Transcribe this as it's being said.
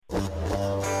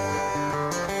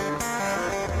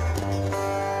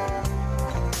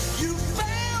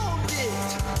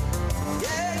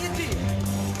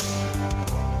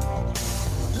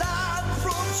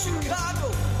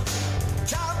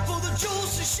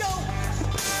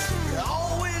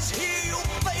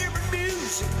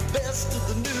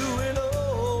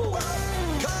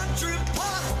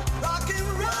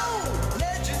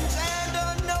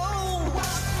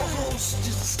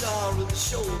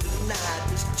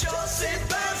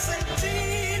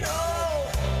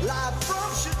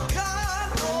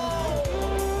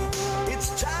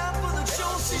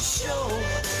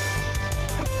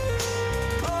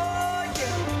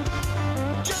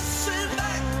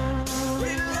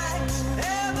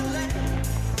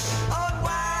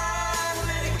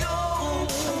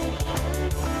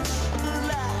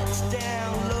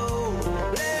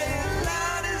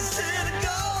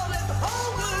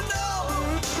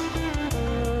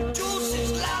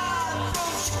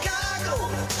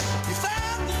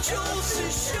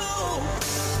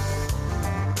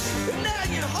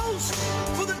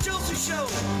Show,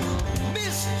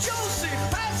 Miss Josie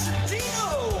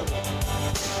Passantino.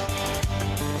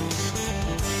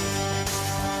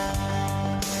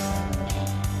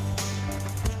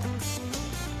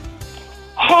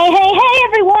 Hey,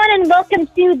 everyone, and welcome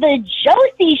to the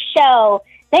Josie Show.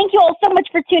 Thank you all so much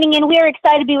for tuning in. We are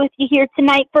excited to be with you here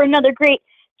tonight for another great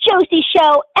Josie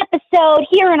Show episode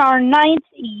here in our 9th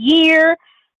year.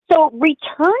 So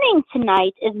returning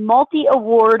tonight is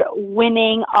multi-award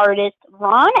winning artist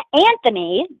Rahn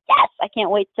Anthony. Yes, I can't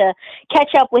wait to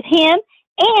catch up with him.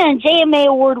 And JMA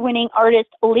award winning artist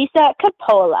Lisa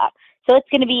Coppola. So it's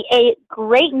going to be a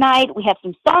great night. We have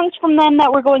some songs from them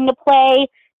that we're going to play.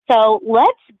 So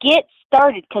let's get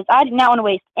started because I do not want to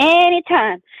waste any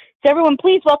time. So everyone,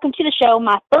 please welcome to the show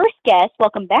my first guest.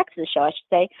 Welcome back to the show, I should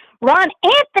say. Rahn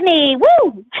Anthony.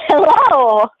 Woo!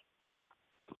 Hello.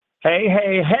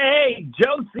 Hey,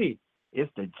 Josie.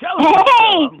 It's the Josie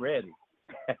Hey. Show. I'm ready.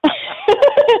 I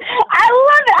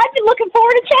love it. I've been looking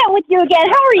forward to chatting with you again.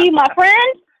 How are you, my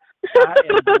friend? I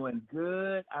am doing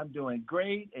good. I'm doing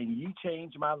great. And you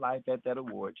changed my life at that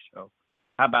award show.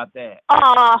 How about that?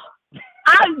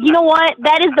 You know what?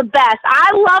 That is the best.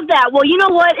 I love that. Well, you know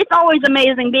what? It's always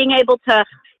amazing being able to,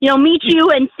 meet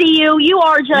you and see you. You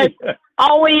are just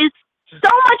always so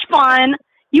much fun.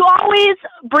 You always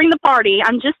bring the party.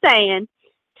 I'm just saying.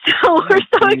 So we're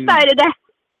so excited to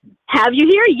have you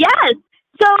here. Yes.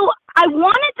 So I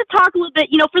wanted to talk a little bit,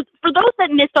 for those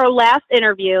that missed our last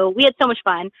interview, we had so much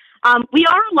fun. We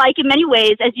are alike in many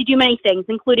ways as you do many things,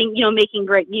 including, making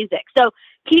great music. So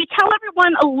can you tell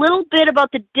everyone a little bit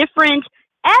about the different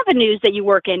avenues that you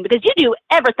work in? Because you do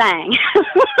everything.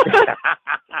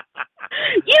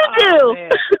 You do.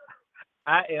 Man.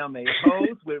 I am a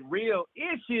host with real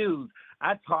issues.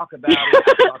 I talk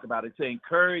about it to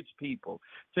encourage people,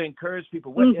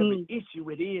 whatever issue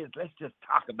it is, let's just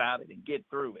talk about it and get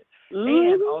through it.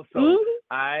 And also,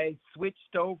 I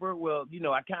switched over. Well,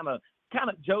 I kind of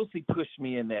Josie pushed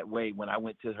me in that way when I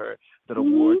went to the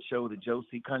award show, the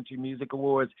Josie Country Music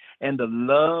Awards, and the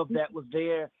love that was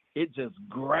there, it just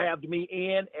grabbed me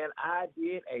in, and I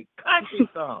did a country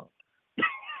song.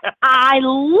 I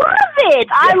love it.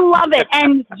 I love it.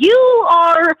 And you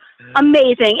are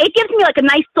amazing. It gives me like a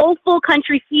nice soulful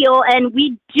country feel. And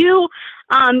we do,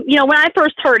 when I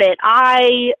first heard it,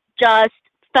 I just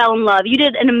fell in love. You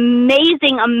did an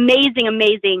amazing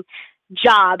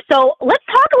job. So let's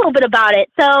talk a little bit about it.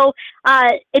 So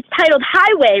it's titled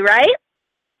Highway, right?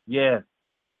 Yes.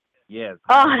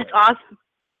 Oh, that's awesome.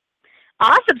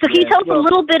 Awesome. So can you tell us a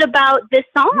little bit about this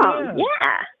song?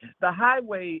 Yeah. The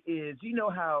Highway is,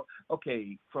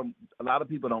 from a lot of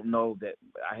people don't know that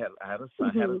I had a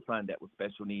son that was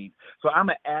special needs. So I'm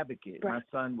an advocate. Right. My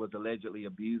son was allegedly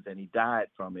abused and he died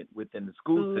from it within the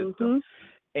school system.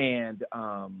 And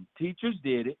teachers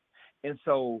did it. And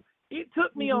so it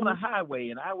took me on a highway,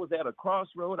 and I was at a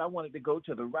crossroad. I wanted to go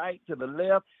to the right, to the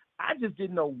left. I just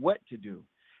didn't know what to do.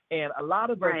 And a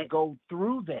lot of us go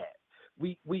through that.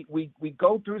 We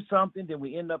go through something, then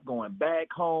we end up going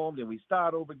back home, then we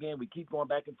start over again, we keep going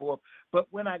back and forth. But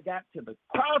when I got to the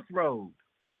crossroad,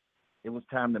 it was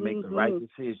time to make the right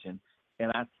decision.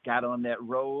 And I got on that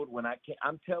road when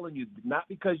I'm telling you, not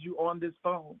because you're on this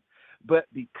phone, but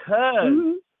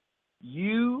because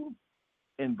you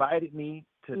invited me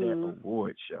to that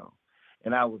award show.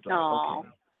 And I was like,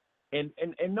 okay.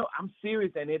 And no, I'm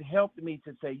serious. And it helped me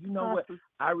to say, you know what?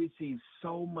 I received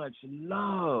so much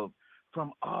love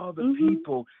from all the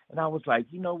people, and I was like,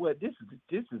 you know what, this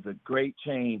is a great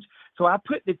change. So I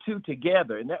put the two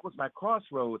together, and that was my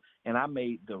crossroad, and I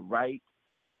made the right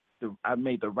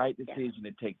decision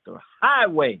to take the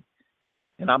highway,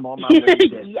 and I'm on my way to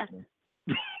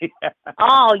that.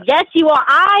 Oh, yes, you are.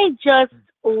 I just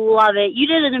love it. You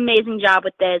did an amazing job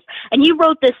with this, and you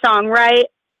wrote this song, right?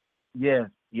 Yes.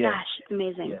 Gosh, it's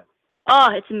amazing. Yes. Oh,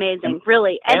 it's amazing,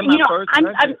 really. And my first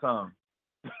country song.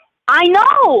 I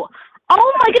know.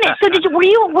 Oh my goodness! So were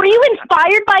you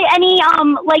inspired by any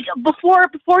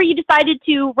before you decided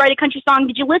to write a country song?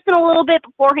 Did you listen a little bit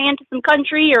beforehand to some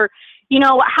country, or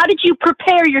how did you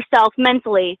prepare yourself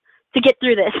mentally to get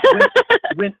through this?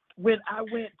 when I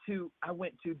went to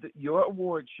your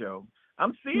award show,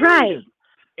 I'm serious, right?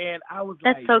 And I was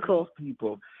that's like, so cool.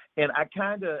 People, and I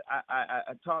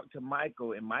talked to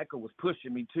Michael, and Michael was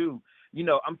pushing me too.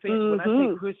 I'm saying when I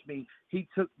say push me, he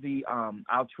took the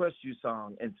 "I'll Trust You"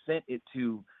 song and sent it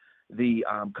to the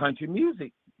country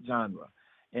music genre,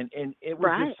 and it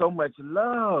was just so much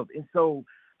love. And so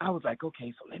I was like,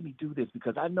 okay, so let me do this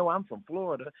because I know I'm from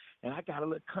Florida and I got a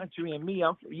little country in me.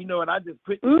 And I just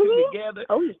put the two together,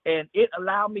 and it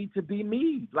allowed me to be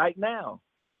me like now.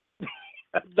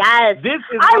 Yes, This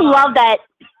is I love that.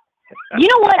 You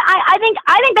know what? I think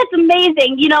that's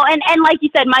amazing. You know, and like you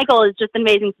said, Michael is just an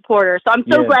amazing supporter. So I'm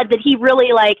so glad that he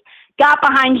really like got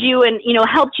behind you and, you know,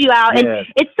 helped you out. And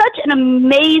it's such an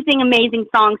amazing, amazing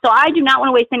song. So I do not want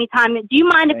to waste any time. Do you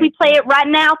mind if we play it right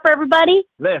now for everybody?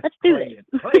 Let's do play this.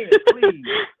 Play it, please.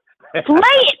 Play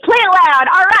it loud.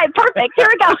 All right, perfect. Here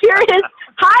we go. Here it is,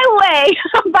 Highway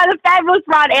by the fabulous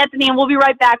Rahn Anthony, and we'll be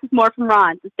right back with more from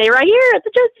Rahn. So stay right here at the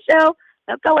Josie Show.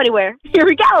 Don't go anywhere. Here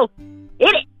we go.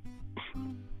 Hit it.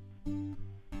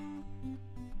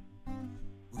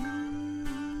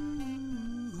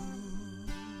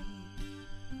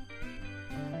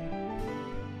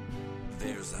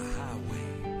 There's a highway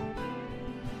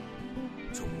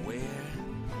to where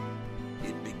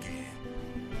it began.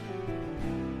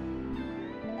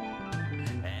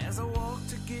 As I walk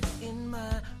to get in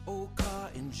my old car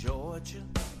in Georgia,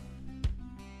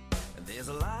 there's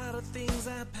a lot of things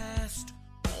I passed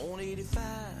on 85.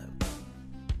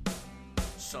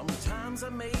 Sometimes I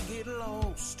may get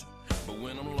lost, but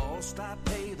when I'm lost I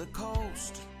pay the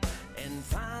cost and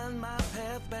find my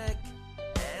path back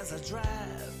as I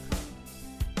drive.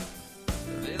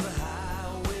 There's a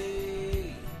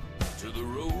highway to the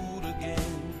road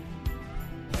again.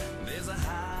 There's a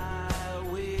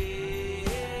highway.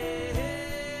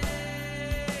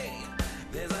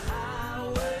 There's a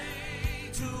highway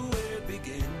to where it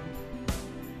began.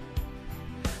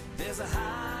 There's a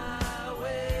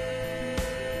highway.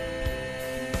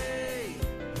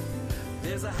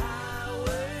 There's a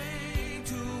highway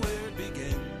to where it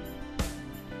began.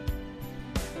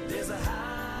 There's a highway.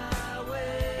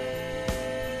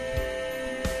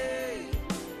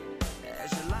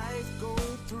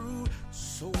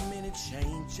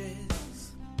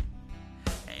 Changes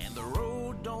and the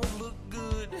road don't look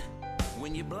good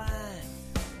when you're blind.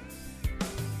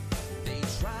 They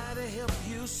try to help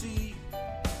you see,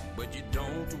 but you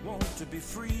don't want to be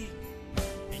free,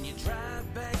 and you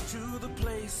drive back to the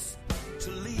place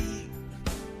to leave.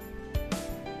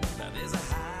 Now there's a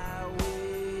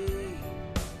highway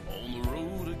on the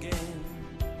road again.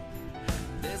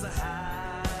 There's a highway.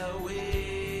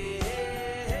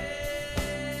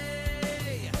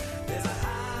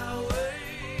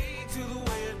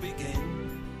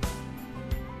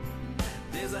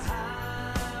 There's a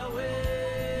highway.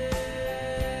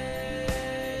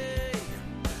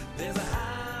 There's a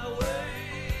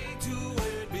highway to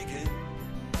where it began.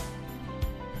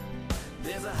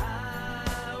 There's a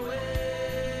highway.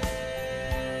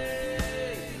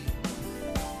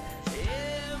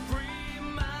 Every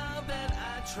mile that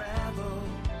I travel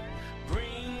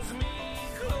brings me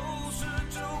closer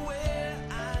to where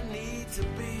I need to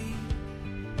be.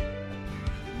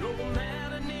 No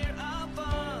matter near or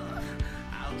far,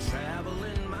 I'll travel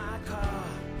in my car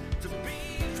to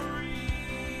be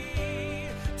free,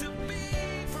 to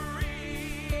be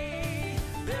free.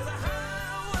 There's a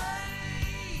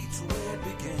highway to where it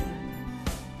began.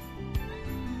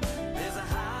 There's a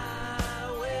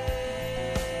highway.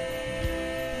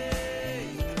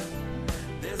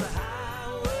 There's a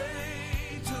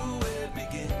highway to where it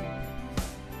began.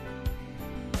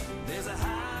 There's a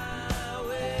highway.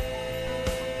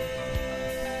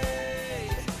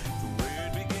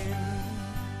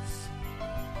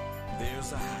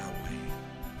 There's a highway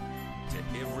to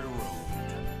every road.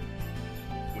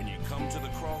 When you come to the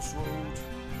crossroad,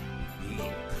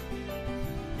 look.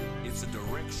 It's a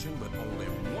direction, but only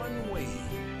one way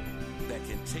that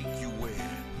can take you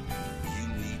where you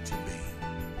need to be.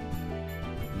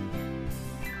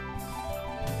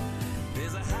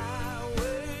 There's a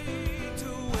highway to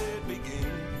where it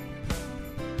began.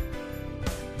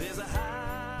 There's a highway.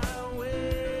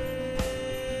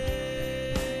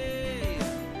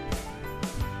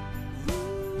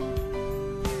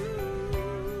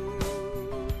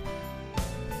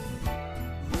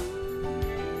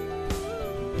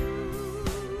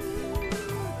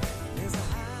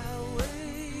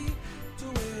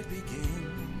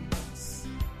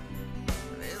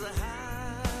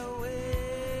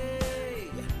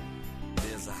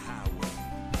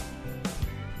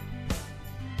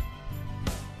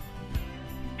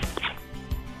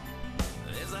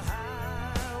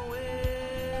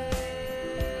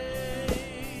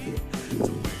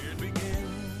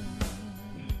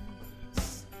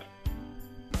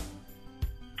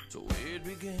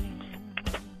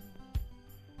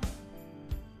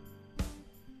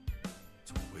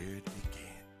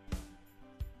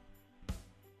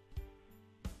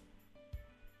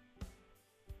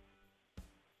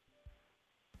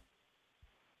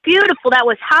 Beautiful. That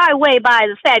was Highway by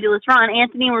the fabulous Rahn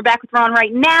Anthony, and we're back with Rahn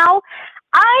right now.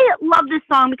 I love this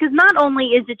song because not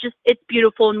only is it just, it's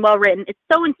beautiful and well written, it's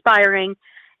so inspiring,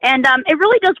 and it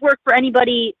really does work for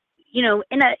anybody,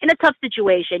 in a tough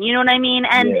situation. You know what I mean?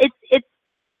 And Yes.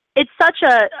 it's such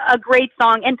a great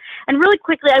song. And really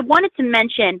quickly, I wanted to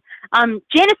mention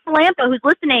Janice Salampa, who's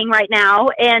listening right now,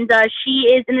 and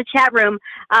she is in the chat room,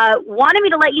 wanted me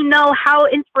to let you know how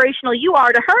inspirational you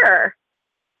are to her.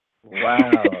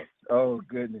 Wow. Oh,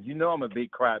 goodness. You know I'm a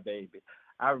big crybaby.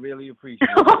 I really appreciate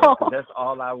that, 'cause that's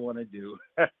all I want to do.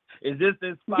 Is just to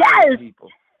inspire people.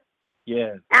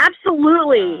 Yes.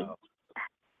 Absolutely. Wow.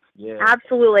 Yeah.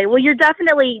 Absolutely. Well, you're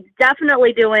definitely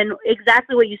doing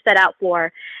exactly what you set out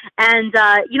for. And,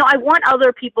 I want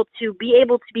other people to be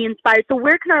able to be inspired. So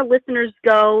where can our listeners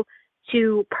go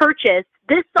to purchase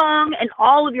this song and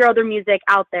all of your other music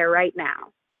out there right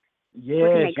now?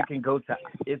 Yes, you can go to,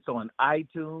 it's on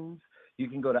iTunes. You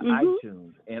can go to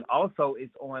iTunes. And also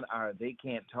it's on our They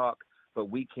Can't Talk, But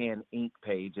We Can Inc.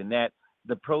 page. And that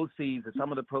the proceeds,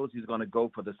 some of the proceeds are going to go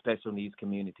for the special needs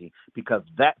community, because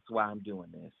that's why I'm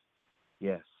doing this.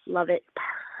 Yes. Love it.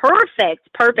 Perfect.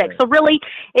 Yes. So really,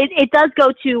 it does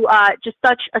go to just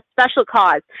such a special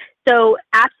cause. So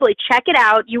absolutely check it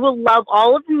out. You will love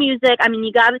all of the music. I mean,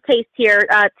 you got a taste here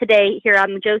today here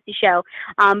on the Josie Show.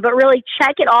 But really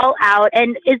check it all out.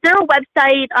 And is there a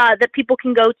website that people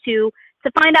can go to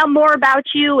find out more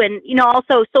about you, and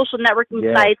also social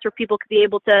networking sites where people could be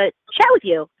able to chat with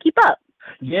you? Keep up.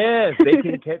 Yes, they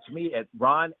can catch me at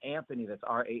Rahn Anthoni. That's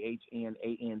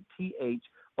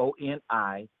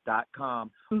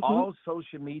RAHNANTHONI.com. All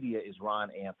social media is Rahn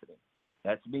Anthoni.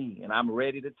 That's me, and I'm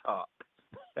ready to talk.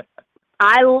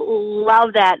 I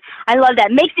love that.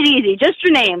 Makes it easy. Just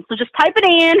your name. So just type it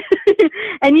in,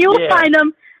 and you will find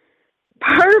them.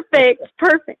 Perfect.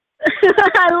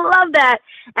 I love that.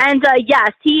 And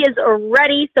yes, he is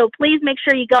ready. So please make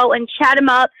sure you go and chat him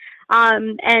up.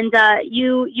 And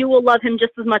you will love him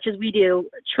just as much as we do,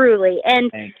 truly.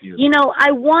 And thank you.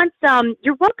 I want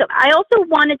you're welcome. I also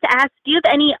wanted to ask, do you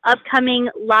have any upcoming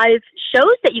live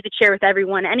shows that you could share with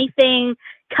everyone? Anything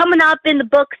coming up in the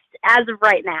books as of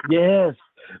right now? Yes.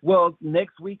 Well,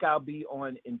 next week I'll be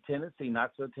in Tennessee,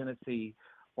 Knoxville, Tennessee,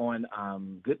 on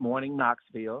Good Morning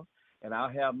Knoxville, and I'll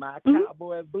have my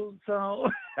cowboy boots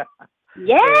on.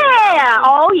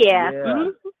 Oh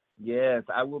yeah. Yes,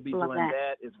 I will be doing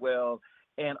that as well.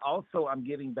 And also I'm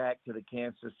giving back to the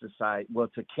Cancer Society,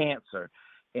 to cancer.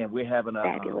 And we're having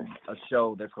a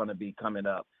show that's going to be coming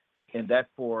up. And that's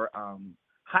for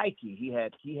Heike. He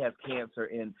has cancer.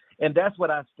 And that's what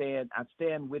I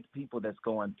stand with people that's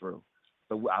going through.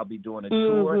 So I'll be doing a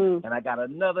tour. And I got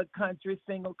another country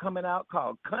single coming out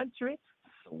called Country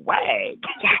Swag.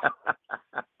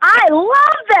 I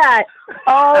love that.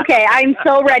 Okay, I'm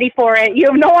so ready for it. You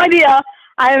have no idea.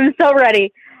 I am so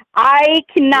ready. I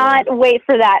cannot wait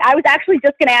for that. I was actually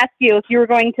just going to ask you if you were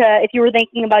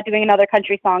thinking about doing another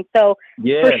country song. So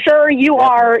for sure you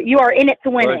are in it to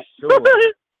win it. Sure.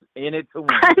 In it to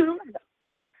win.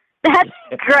 That's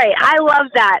great. I love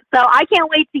that. So I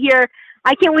can't wait to hear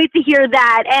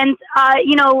that. And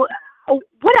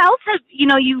what else have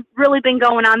you've really been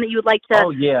going on that you would like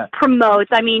to promote?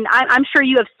 I mean, I'm sure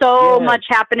you have so much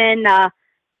happening.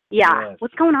 Yes.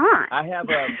 What's going on? I have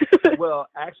well,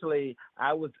 actually,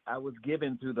 I was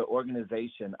given through the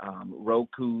organization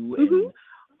Roku and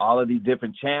all of these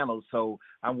different channels. So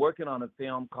I'm working on a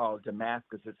film called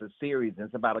Damascus. It's a series, and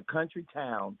it's about a country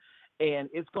town, and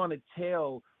it's going to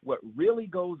tell what really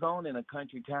goes on in a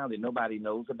country town that nobody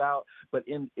knows about. But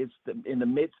in the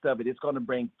midst of it, it's going to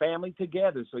bring family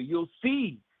together. So you'll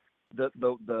see the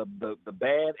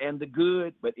bad and the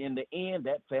good, but in the end,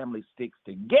 that family sticks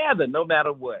together no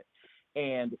matter what.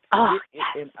 And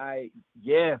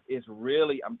it's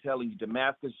really, I'm telling you,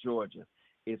 Damascus, Georgia.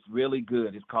 It's really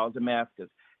good. It's called Damascus.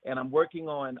 And I'm working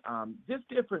on just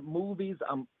different movies.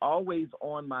 I'm always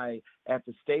at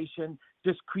the station,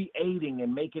 just creating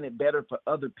and making it better for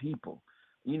other people.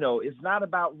 It's not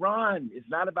about Ron. It's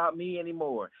not about me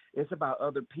anymore. It's about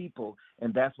other people.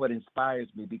 And that's what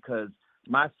inspires me, because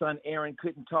my son Aaron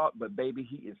couldn't talk, but baby,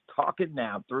 he is talking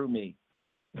now through me.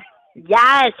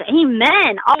 Yes,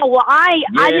 amen. Oh, well, I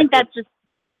think that's just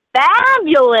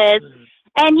fabulous.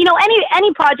 And,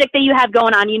 any project that you have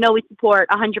going on, we support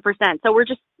 100%. So we're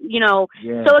just, so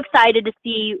excited to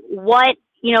see what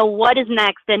is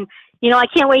next. And, I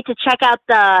can't wait to check out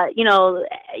the,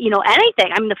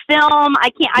 anything. I mean, the film,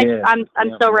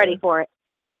 I'm so ready for it.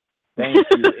 Thank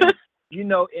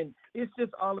you. And it's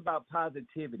just all about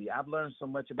positivity. I've learned so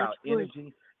much about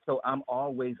energy. So I'm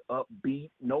always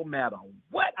upbeat no matter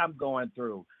what I'm going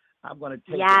through. I'm going to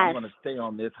take it. I'm going to stay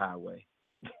on this highway.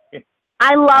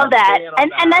 I love that.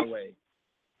 And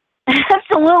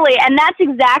Absolutely, and that's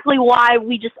exactly why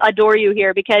we just adore you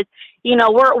here, because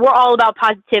we're all about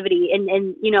positivity, and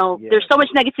there's so much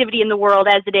negativity in the world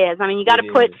as it is. I mean, you got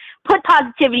to put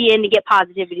positivity in to get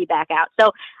positivity back out.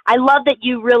 So I love that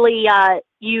you really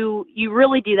you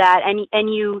really do that, and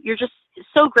you're just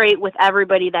so great with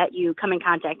everybody that you come in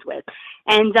contact with,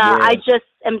 and I just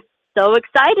am so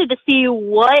excited to see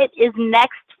what is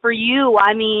next for you.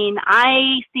 I mean,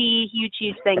 I see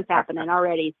huge things happening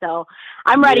already, so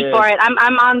I'm ready for it.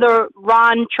 I'm on the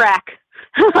Rahn track.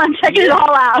 I'm checking it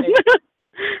all out.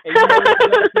 And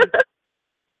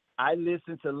I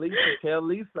listen to Lisa. Tell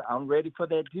Lisa I'm ready for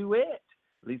that duet.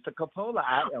 Lisa Coppola,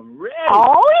 I am ready.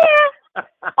 Oh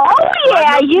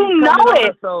yeah, you know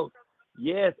it. So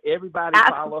yes, everybody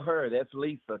follow her. That's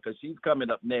Lisa, because she's coming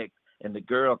up next, and the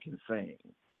girl can sing.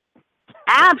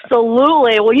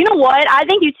 Absolutely. Well, you know what? I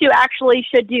think you two actually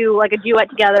should do like a duet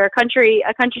together, a country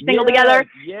single together.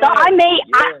 Yes, so I'm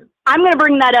going to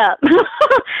bring that up.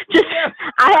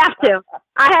 I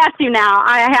have to now.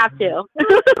 I have to.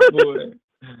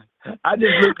 I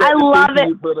just looked at the picture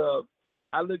you put up.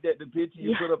 I looked at the picture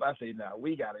you put up. I say, "Now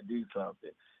we got to do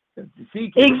something."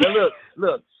 She can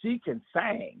look. She can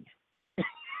sing.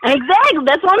 Exactly.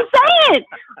 That's what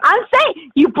I'm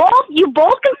saying. You both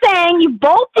can sing. You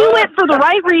both do it for the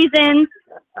right reasons.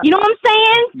 You know what I'm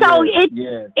saying? So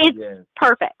it's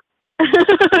perfect.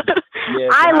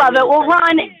 I love it. Well,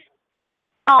 Ron.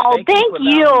 Thank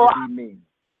you.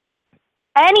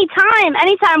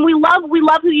 Anytime. We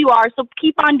love who you are. So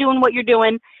keep on doing what you're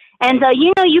doing, and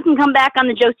you can come back on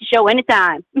the Josie Show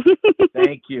anytime.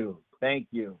 Thank you.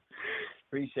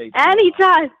 Appreciate you.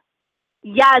 Anytime.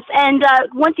 Yes, and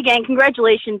once again,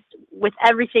 congratulations with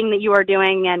everything that you are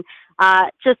doing, and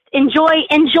just enjoy it,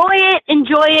 and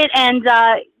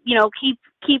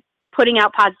keep putting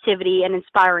out positivity and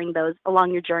inspiring those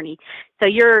along your journey. So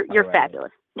you're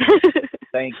fabulous.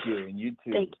 Thank you, and you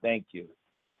too. Thank you.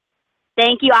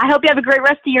 Thank you. I hope you have a great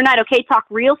rest of your night. Okay, talk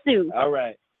real soon. All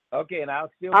right. Okay, and I'll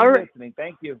still be listening.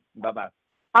 Thank you. Bye-bye.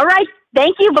 All right.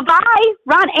 Thank you. Bye-bye.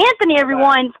 Ron Anthony,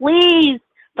 everyone, please.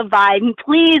 Bye-bye. And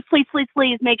please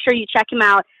make sure you check him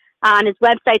out on his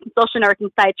websites and social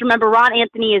networking sites. Remember, Ron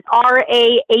Anthony is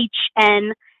RAHN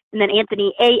and then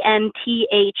Anthony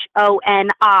ANTHONI.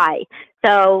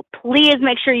 So please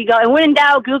make sure you go. And when in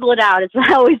doubt, Google it out. As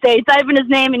I always say, type in his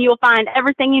name and you'll find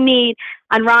everything you need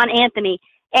on Ron Anthony.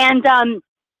 And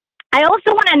I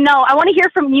also want to know, I want to hear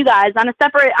from you guys on a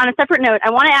separate note. I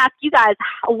want to ask you guys,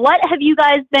 what have you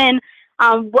guys been,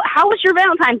 how was your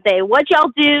Valentine's Day? What'd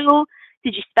y'all do?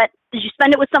 Did you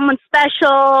spend it with someone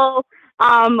special?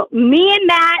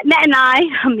 Matt and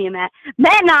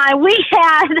I, we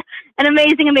had an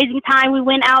amazing time. We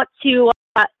went out to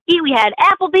eat. We had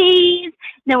Applebee's,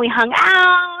 then we hung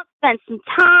out, spent some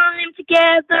time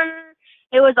together.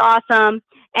 It was awesome,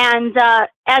 and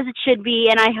as it should be.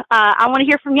 And I want to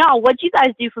hear from y'all. What did you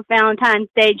guys do for Valentine's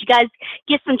Day? Did you guys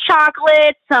get some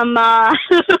chocolate, some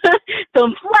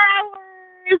some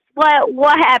flowers?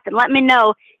 What happened? Let me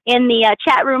know in the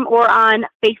chat room or on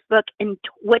Facebook and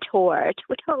Twitter.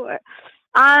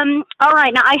 All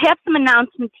right, now I have some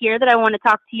announcements here that I want to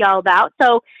talk to y'all about.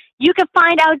 So you can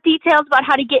find out details about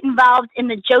how to get involved in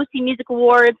the Josie Music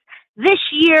Awards this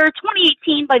year,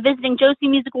 2018, by visiting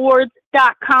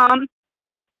josiemusicawards.com.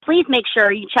 Please make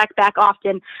sure you check back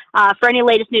often for any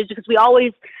latest news, because we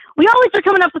always are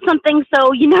coming up with something,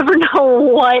 so you never know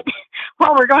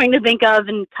what we're going to think of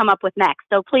and come up with next.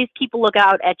 So please keep a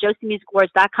lookout at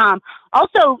josiemusicawards.com.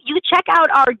 Also, you can check out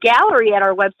our gallery at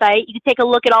our website. You can take a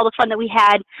look at all the fun that we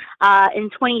had in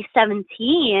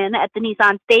 2017 at the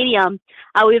Nissan Stadium.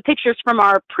 We have pictures from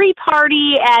our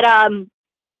pre-party at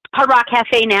Hard Rock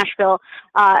Cafe Nashville,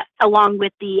 along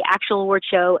with the actual award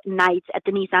show night at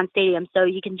the Nissan Stadium. So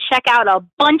you can check out a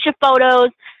bunch of photos,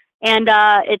 and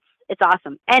it's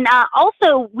awesome. And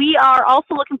also, we are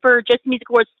also looking for Josie Music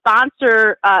Awards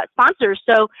sponsors.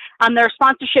 So there are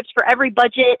sponsorships for every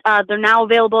budget. They're now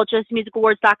available at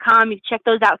josiemusicawards.com. You can check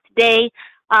those out today.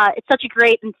 It's such a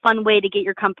great and fun way to get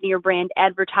your company or brand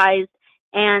advertised.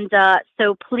 And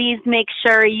so please make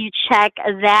sure you check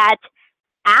that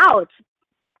out.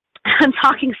 I'm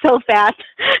talking so fast.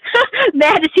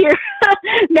 Matt is here.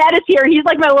 He's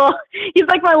like my little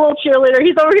cheerleader.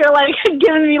 He's over here like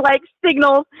giving me like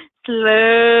signals.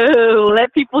 Slow.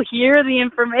 Let people hear the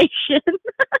information.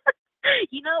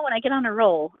 When I get on a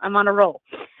roll, I'm on a roll.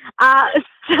 So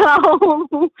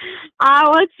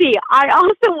let's see. I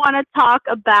also want to talk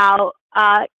about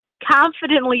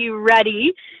Confidently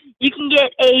Ready. You can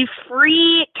get a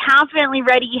free Confidently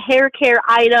Ready hair care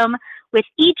item with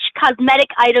each cosmetic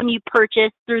item you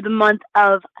purchase through the month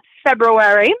of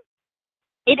February.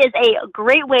 It is a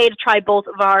great way to try both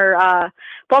of our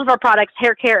products,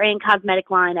 hair care and cosmetic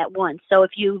line, at once. So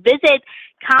if you visit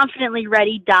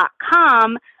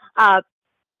confidentlyready.com,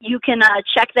 you can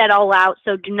check that all out.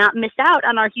 So do not miss out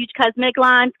on our huge cosmetic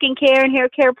line, skincare, and hair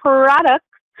care products.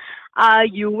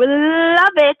 You will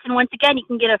love it. And once again, you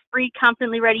can get a free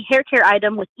Confidently Ready hair care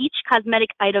item with each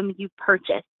cosmetic item you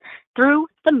purchase through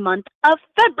the month of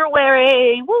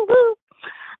February. Woo woo!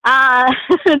 I'm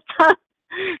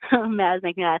mad,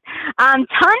 making that.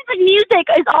 Tons of music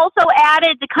is also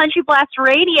added to Country Blast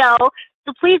Radio.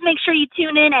 So please make sure you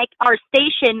tune in at our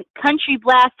station,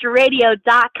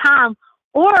 countryblastradio.com,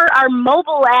 or our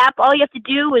mobile app. All you have to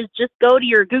do is just go to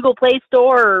your Google Play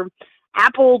Store or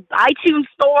Apple iTunes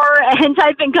Store and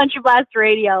type in Country Blast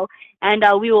Radio, and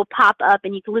we will pop up,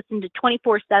 and you can listen to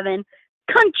 24/7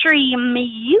 country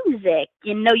music.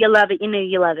 You know you love it. You know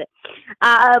you love it.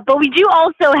 But we do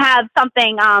also have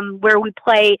something where we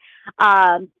play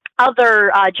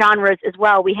other genres as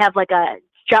well. We have like a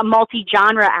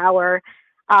multi-genre hour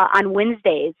on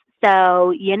Wednesdays. So,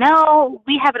 you know,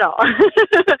 we have it all.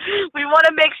 We want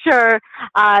to make sure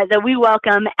that we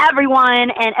welcome everyone,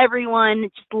 and everyone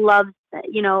just loves,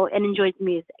 you know, and enjoys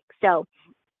music. So,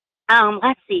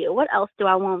 let's see. What else do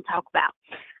I want to talk about?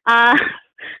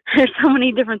 There's so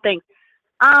many different things.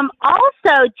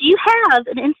 Also, do you have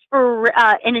an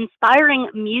inspiring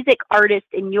music artist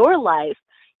in your life?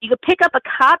 You could pick up a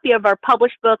copy of our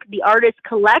published book, The Artist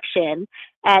Collection,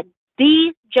 at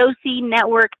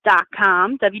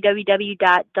thejosienetwork.com,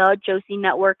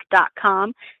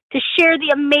 www.thejosienetwork.com, to share the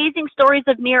amazing stories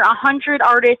of near 100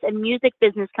 artists and music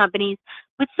business companies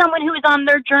with someone who is on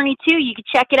their journey too. You can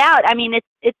check it out. I mean,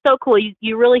 it's so cool.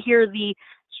 You really hear the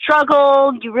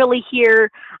struggle. You really hear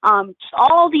just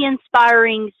all the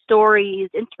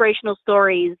inspirational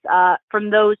stories from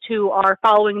those who are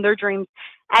following their dreams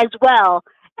as well.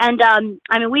 And I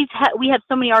mean, we have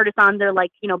so many artists on there,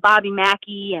 like, you know, Bobby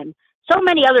Mackey and so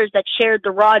many others that shared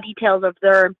the raw details of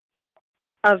their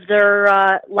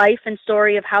life and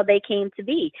story of how they came to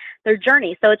be, their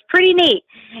journey. So it's pretty neat.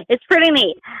 It's pretty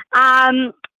neat.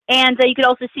 And you could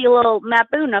also see a little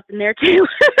Matt Boone up in there too.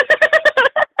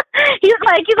 He's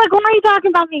like, why are you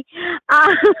talking about me?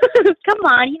 Come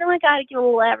on, you know, I gotta give a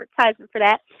little advertisement for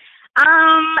that.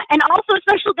 And also a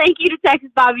special thank you to Texas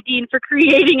Bobby Dean for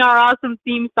creating our awesome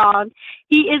theme song.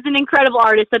 He is an incredible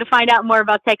artist. So to find out more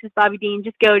about Texas Bobby Dean,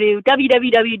 just go to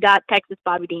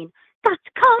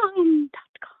www.texasbobbydean.com.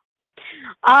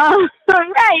 All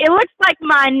right. It looks like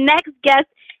my next guest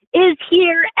is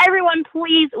here. Everyone,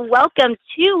 please welcome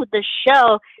to the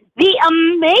show the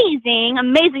amazing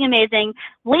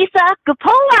Lisa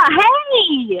Coppola.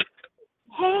 Hey!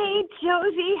 Hey,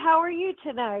 Josie, how are you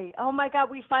tonight? Oh, my God,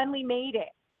 we finally made it.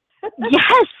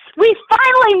 Yes, we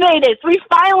finally made it. We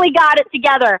finally got it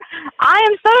together. I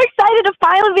am so excited to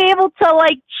finally be able to,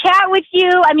 like, chat with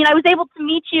you. I mean, I was able to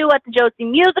meet you at the Josie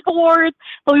Music Awards,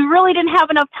 but we really didn't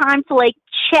have enough time to, like,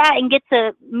 chat and get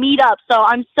to meet up. So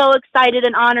I'm so excited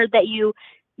and honored that you're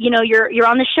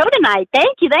on the show tonight.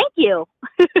 Thank you.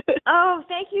 Oh,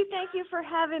 thank you for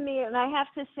having me. And I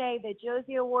have to say the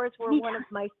Josie Awards were one of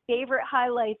my favorite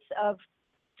highlights of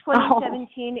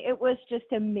 2017. It was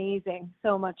just amazing.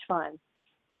 So much fun.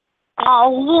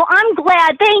 Oh, well, I'm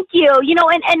glad. Thank you. You know,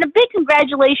 and a big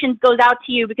congratulations goes out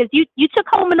to you, because you took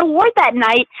home an award that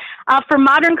night for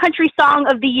Modern Country Song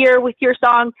of the Year with your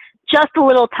song, Just a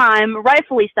Little Time.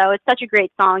 Rightfully so. It's such a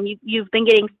great song. You've been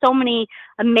getting so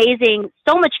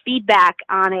much feedback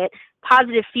on it,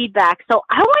 positive feedback. So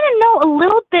I want to know a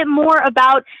little bit more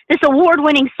about this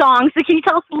award-winning song. So can you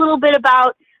tell us a little bit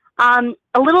about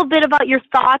your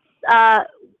thoughts,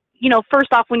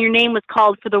 first off, when your name was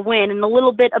called for the win, and a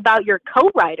little bit about your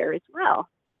co-writer as well?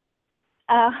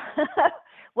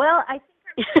 Well, I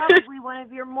think I'm probably one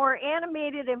of your more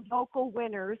animated and vocal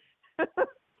winners. Yes,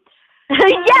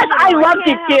 I loved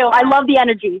it too. I love the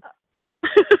energy.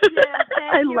 Yeah,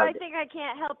 thank you. I think I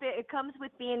can't help it. It comes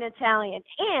with being Italian.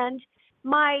 And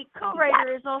my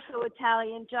co-writer is also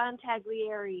Italian, John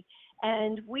Taglieri.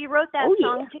 And we wrote that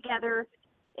song together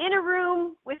in a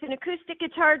room with an acoustic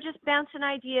guitar, just bouncing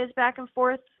ideas back and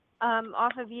forth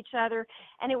off of each other.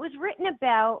 And it was written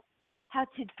about how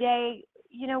today,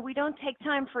 we don't take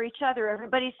time for each other.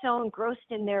 Everybody's so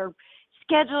engrossed in their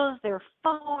schedules, their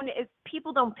phone. If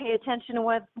people don't pay attention to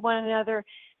one another,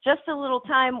 just a little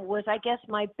time was, I guess,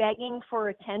 my begging for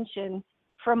attention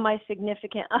from my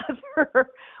significant other,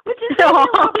 which is a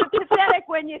little bit pathetic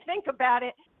when you think about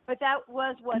it. But that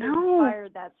was what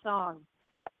inspired that song.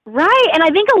 Right, and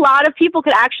I think a lot of people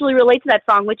could actually relate to that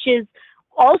song, which is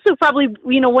also probably,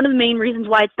 one of the main reasons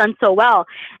why it's done so well.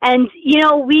 And,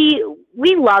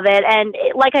 we love it. And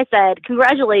like I said,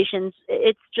 congratulations.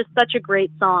 It's just such a great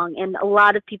song. And a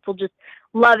lot of people just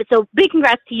love it. So big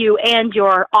congrats to you and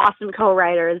your awesome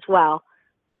co-writer as well.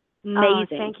 Amazing.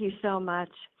 Oh, thank you so much.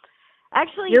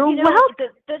 Actually, You're welcome.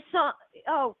 The song,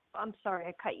 oh, I'm sorry,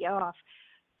 I cut you off.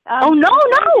 Oh,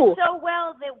 no. So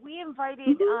well that we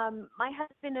invited, my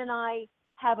husband and I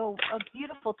have a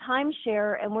beautiful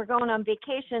timeshare, and we're going on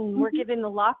vacation. We're giving the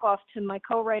lock off to my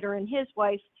co-writer and his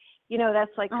wife.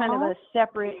 That's like kind of a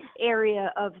separate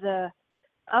area of the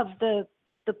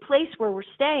place where we're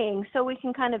staying, so we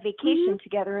can kind of vacation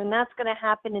together, and that's going to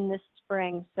happen in this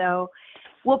spring. So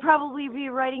we'll probably be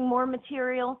writing more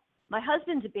material. My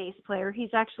husband's a bass player.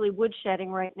 He's actually woodshedding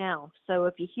right now. So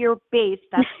if you hear bass,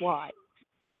 that's why.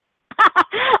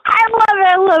 I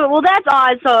love it. Well, that's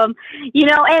awesome.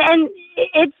 And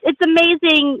it's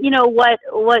amazing,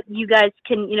 what you guys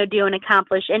can, do and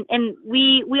accomplish. And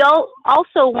we all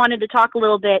also wanted to talk a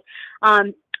little bit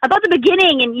about the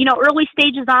beginning and, early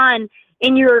stages on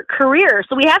in your career.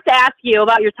 So we have to ask you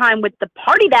about your time with the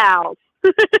Party Dolls.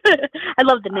 I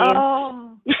love the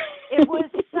name. It was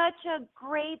such a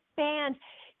great band.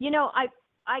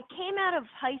 I came out of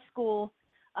high school,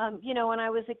 when I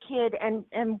was a kid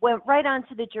and went right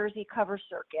onto the Jersey cover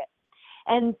circuit.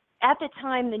 And at the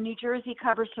time, the New Jersey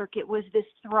cover circuit was this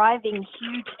thriving,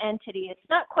 huge entity. It's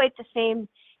not quite the same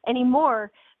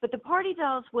anymore, but the Party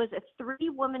Dolls was a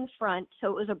 3-woman front. So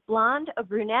it was a blonde, a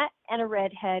brunette, and a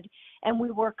redhead. And we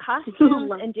wore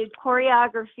costumes and did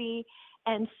choreography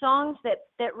and songs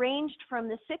that ranged from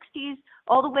the 60s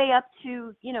all the way up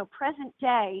to, present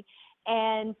day.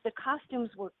 And the costumes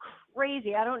were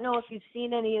crazy. I don't know if you've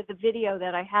seen any of the video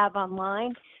that I have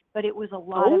online, but it was a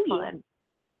lot of fun.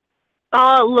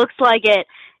 Oh, it looks like it.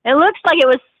 It looks like it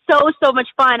was so much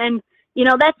fun. And,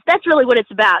 that's really what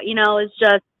it's about, is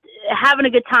just having a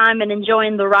good time and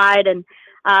enjoying the ride. And,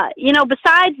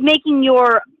 besides making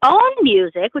your own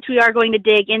music, which we are going to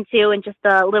dig into in just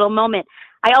a little moment,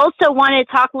 I also wanted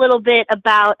to talk a little bit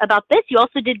about this. You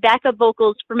also did backup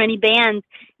vocals for many bands,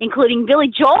 including Billy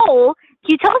Joel. Can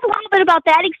you tell us a little bit about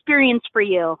that experience for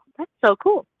you? That's so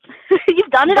cool. You've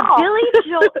done it all. Billy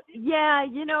Joel, yeah,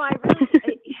 I really,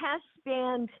 it has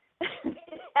spanned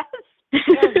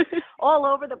all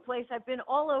over the place. I've been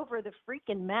all over the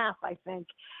freaking map, I think.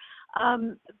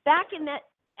 Back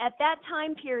at that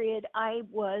time period, I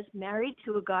was married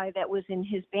to a guy that was in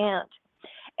his band.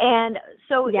 And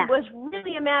so it was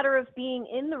really a matter of being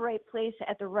in the right place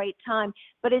at the right time.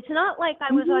 But it's not like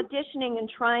I was auditioning and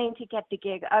trying to get the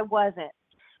gig. I wasn't.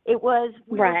 It was,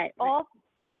 we were all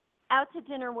out to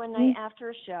dinner one night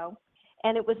after a show,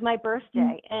 and it was my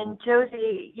birthday. And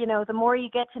Josie, the more you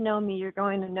get to know me, you're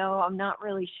going to know I'm not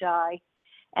really shy.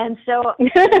 And so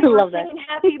we were singing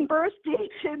happy birthday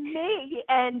to me.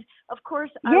 And, of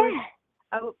course,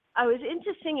 I was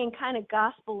into singing kind of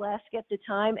gospel-esque at the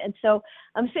time, and so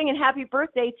I'm singing happy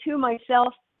birthday to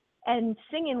myself and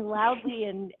singing loudly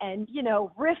and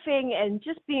riffing and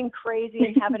just being crazy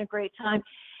and having a great time.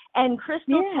 And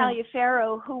Crystal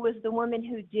Taliaferro, who was the woman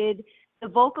who did the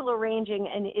vocal arranging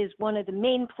and is one of the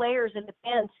main players in the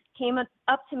band, came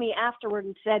up to me afterward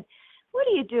and said, "What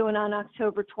are you doing on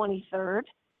October 23rd?"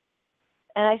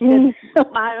 And I said,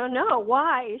 "I don't know.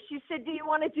 Why?" She said, "Do you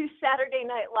want to do Saturday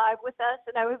Night Live with us?"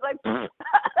 And I was like,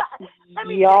 "Let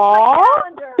me check my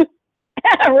calendar."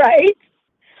 Right?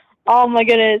 Oh, my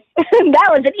goodness. That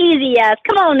was an easy yes.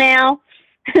 Come on now.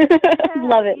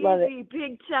 Love it.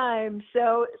 Big time.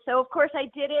 So of course, I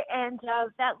did it, and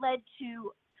that led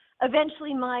to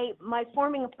eventually my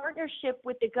forming a partnership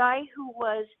with the guy who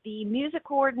was the music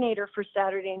coordinator for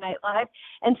Saturday Night Live.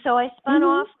 And so I spun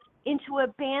off into a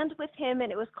band with him,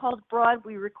 and it was called Broad.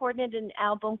 We recorded an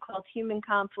album called Human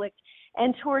Conflict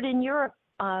and toured in Europe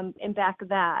in back of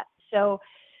that. So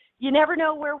you never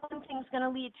know where one thing's going to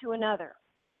lead to another.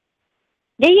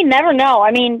 Yeah, you never know.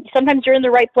 I mean, sometimes you're in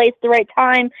the right place at the right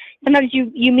time. Sometimes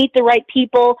you meet the right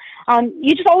people.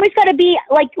 You just always got to be,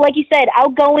 like you said,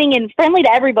 outgoing and friendly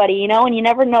to everybody, and you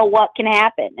never know what can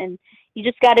happen. And you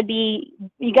just got to be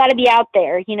out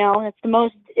there, that's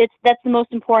the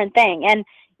most important thing. And,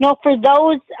 for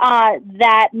those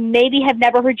that maybe have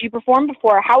never heard you perform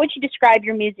before, how would you describe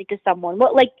your music to someone?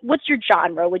 What's your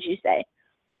genre, would you say?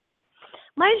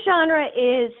 My genre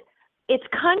is, it's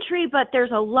country, but there's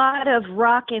a lot of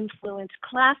rock influence,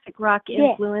 classic rock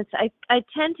influence. I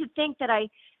tend to think that I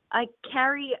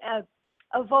carry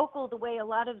a vocal the way a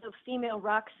lot of the female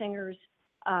rock singers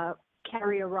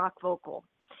carry a rock vocal.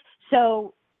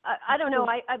 So I don't know.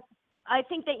 I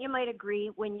think that you might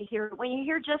agree when you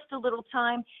hear Just a Little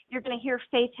Time, you're going to hear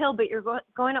Faith Hill, but you're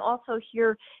going to also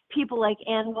hear people like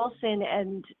Ann Wilson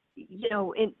and,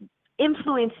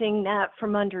 influencing that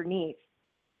from underneath.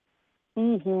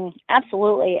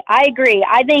 Absolutely. I agree.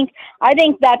 I think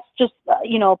that's just,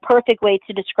 a perfect way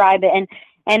to describe it.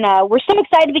 And we're so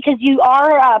excited because you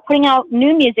are putting out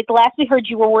new music. Last we heard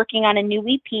you were working on a new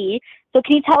EP. So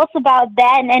can you tell us about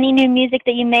that and any new music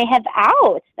that you may have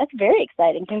out? That's very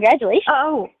exciting. Congratulations.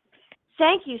 Oh,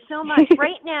 thank you so much.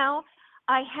 Right now,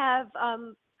 I have,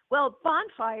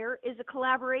 Bonfire is a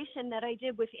collaboration that I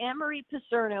did with Anne-Marie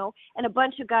Picerno and a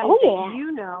bunch of guys that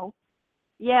you know.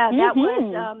 Yeah, that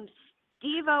was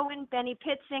Steve Owen, Benny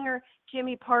Pitzinger,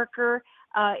 Jimmy Parker.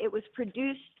 It was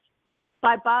produced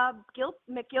by Bob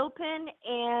McGilpin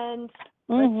and,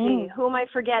 let's see, who am I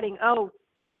forgetting? Oh,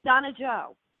 Donna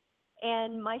Joe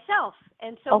and myself.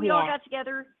 And so we all got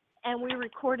together and we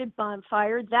recorded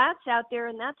Bonfire. That's out there,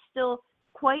 and that's still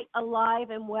quite alive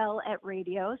and well at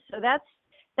radio. So that's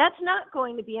not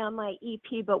going to be on my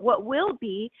EP, but what will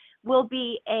be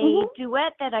a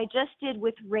duet that I just did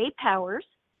with Ray Powers,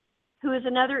 who is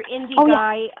another indie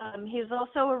guy. He's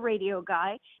also a radio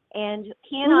guy, and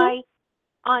he and I,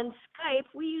 on Skype,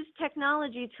 we use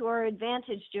technology to our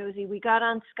advantage, Josie. We got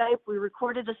on Skype, we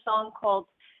recorded a song called,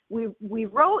 we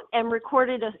wrote and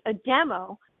recorded a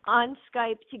demo on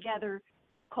Skype together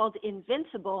called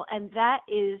Invincible, and that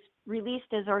is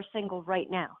released as our single right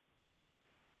now.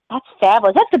 That's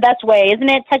fabulous. That's the best way, isn't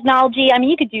it? Technology. I mean,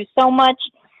 you could do so much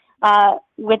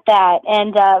with that,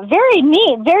 and very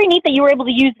neat that you were able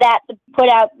to use that to put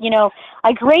out,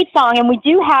 a great song. And we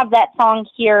do have that song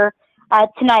here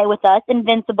tonight with us,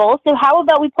 Invincible. So how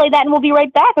about we play that and we'll be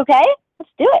right back, okay?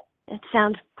 Let's do it. It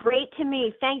sounds great to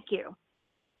me. Thank you.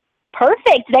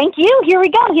 Perfect. Thank you. Here we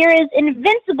go. Here is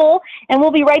Invincible, and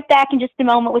we'll be right back in just a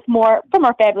moment with more from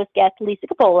our fabulous guest, Lisa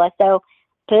Coppola. So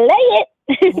play it.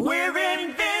 We're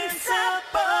invincible.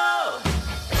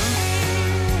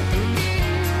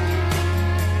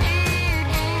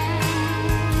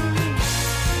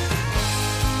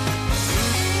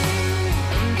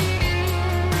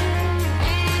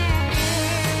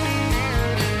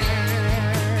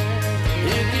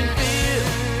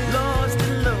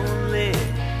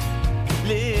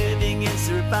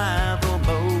 Survival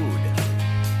mode.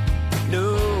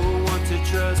 No one to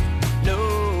trust, no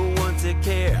one to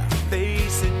care.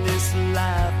 Facing this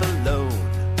life alone.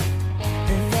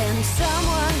 And then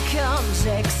someone comes,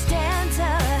 extends a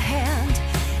hand.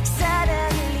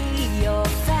 Suddenly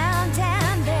you're found,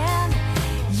 and then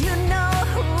you know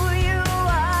who you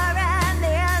are, and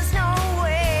there's no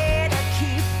way to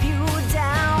keep you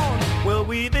down. Well,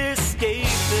 we've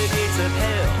escaped the gates of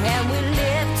hell, and we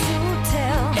live to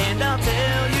tell. And I'll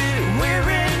tell you, we're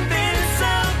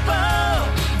invincible.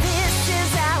 This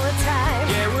is our time.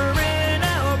 Yeah, we're in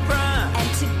our prime.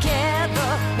 And together,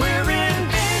 we're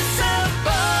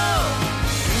invincible.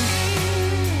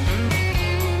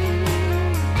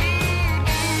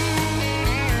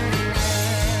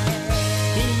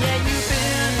 Yeah, you've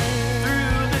been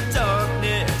through the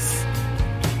darkness,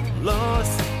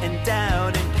 loss and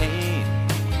doubt and pain.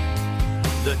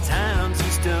 The times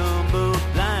you stumbled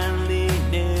blindly,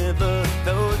 never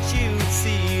thought you'd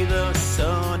see the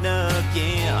sun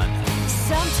again.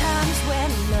 sometimes when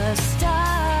the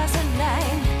stars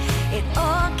align, it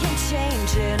all can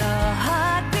change in a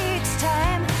heartbeat's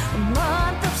time. A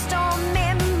month of stormy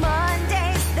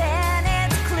Mondays, then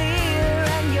it's clear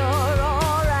and you're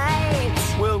alright.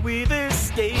 Well, we've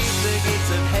escaped the gates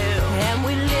of hell, And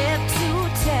we live to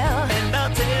tell. and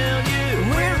I'll tell you,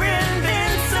 we're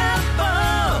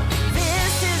invincible.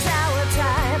 This is our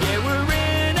time. Yeah, we're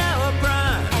in our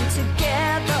prime. And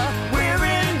together, We're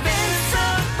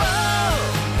invincible.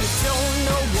 you don't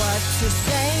know what to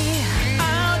say.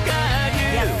 I'll guide You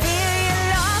you. feel you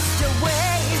lost your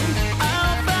way.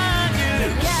 I'll find you.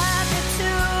 Got me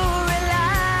to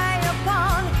rely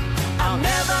upon. I'll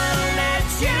never let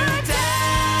you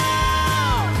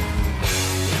down.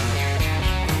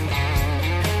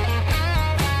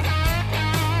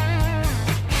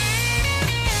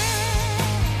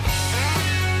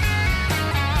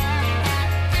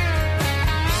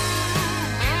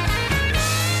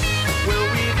 Well,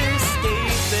 we've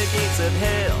escaped the gates of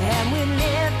hell, And we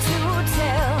live to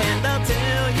tell. and I'll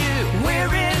tell you,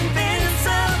 we're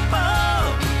invincible.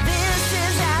 This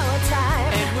is our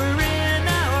time. And we're in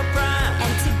our prime.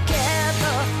 And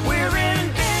together, We're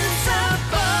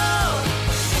invincible.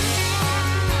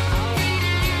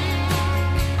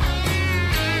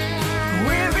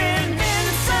 We're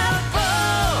invincible.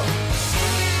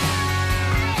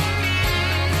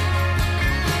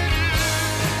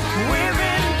 We're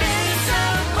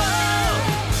invincible.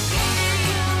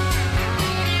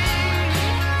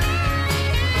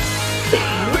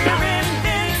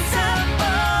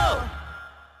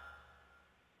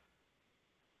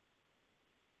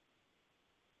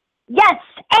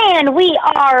 And we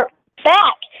are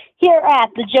back here at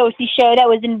the Josie Show. That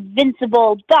was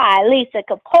Invincible by Lisa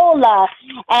Coppola.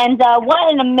 And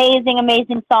what an amazing,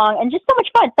 amazing song. And just so much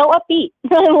fun, so upbeat.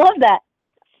 I love that.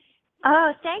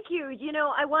 Oh, thank you. You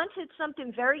know, I wanted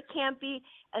something very campy,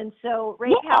 and so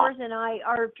Ray Powers and I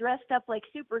are dressed up like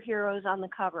superheroes on the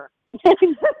cover.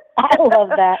 I love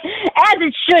that. As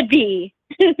it should be.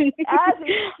 As it should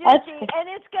be. And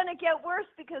it's going to get worse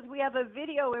because we have a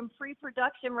video in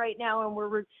pre-production right now, and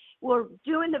we're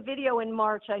doing the video in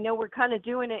March. I know we're kind of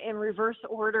doing it in reverse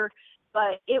order,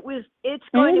 but it's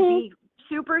going to be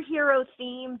superhero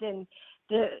themed, and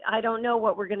I don't know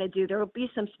what we're going to do. There will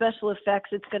be some special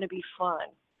effects. It's going to be fun.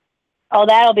 Oh,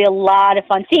 that'll be a lot of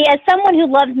fun. See, as someone who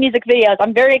loves music videos,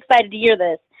 I'm very excited to hear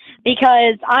this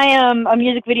because I am a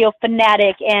music video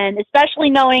fanatic, and especially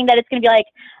knowing that it's going to be like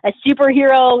a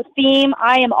superhero theme,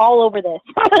 I am all over this.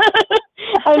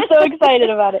 I'm so excited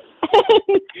about it.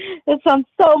 It sounds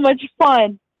so much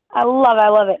fun. I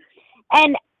love it.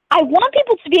 And I want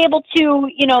people to be able to,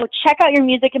 you know, check out your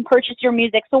music and purchase your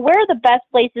music. So where are the best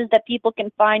places that people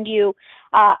can find you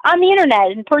on the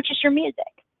internet and purchase your music?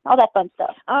 All that fun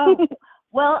stuff. Oh,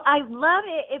 well, I love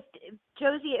it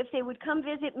Josie, if they would come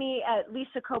visit me at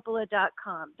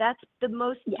lisacoppola.com. That's the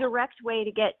most direct way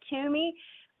to get to me.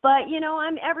 But, you know,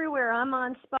 I'm everywhere. I'm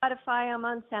on Spotify. I'm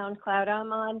on SoundCloud.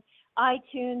 I'm on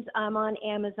iTunes. I'm on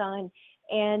Amazon.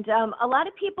 And a lot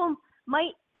of people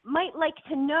might like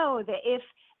to know that if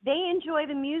they enjoy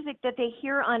the music that they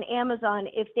hear on Amazon,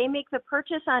 if they make the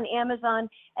purchase on Amazon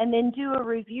and then do a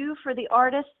review for the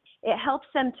artist, it helps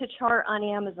them to chart on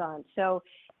Amazon. So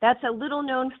that's a little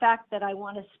known fact that I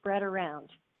want to spread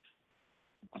around.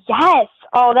 Yes.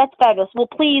 Oh, that's fabulous. Well,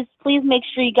 please make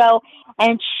sure you go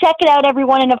and check it out,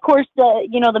 everyone. And of course,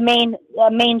 the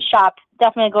main shop.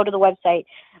 Definitely go to the website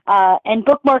and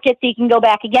bookmark it so you can go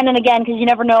back again and again because you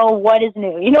never know what is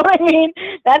new. You know what I mean?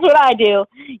 That's what I do.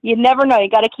 You never know. You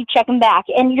got to keep checking back.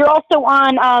 And you're also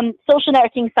on social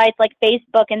networking sites like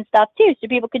Facebook and stuff too, so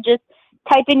people could just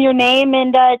type in your name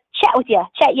and chat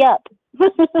you up.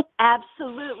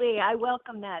 Absolutely. I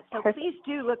welcome that. So Please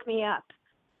do look me up.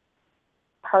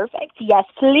 Perfect. Yes,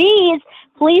 please.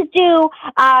 Please do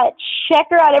check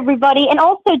her out, everybody. And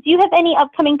also, do you have any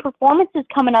upcoming performances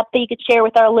coming up that you could share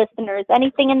with our listeners?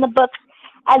 Anything in the books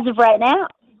as of right now?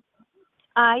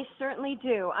 I certainly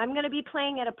do. I'm going to be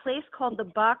playing at a place called the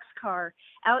Boxcar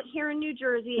out here in New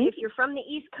Jersey. If you're from the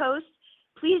East Coast,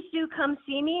 please do come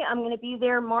see me. I'm going to be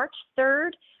there March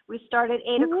 3rd. We start at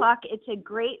 8 o'clock. It's a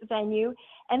great venue.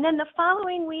 And then the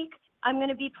following week, I'm going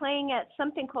to be playing at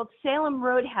something called Salem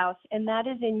Roadhouse, and that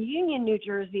is in Union, New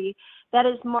Jersey. That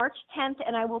is March 10th,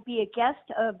 and I will be a guest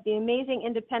of the amazing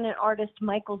independent artist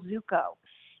Michael Zucco.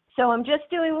 So I'm just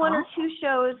doing one or two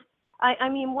shows,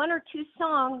 one or two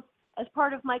songs as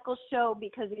part of Michael's show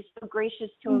because he's so gracious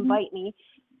to invite me.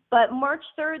 But March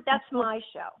 3rd, that's my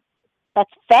show.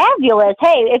 That's fabulous.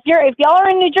 Hey, if y'all are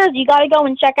in New Jersey, you got to go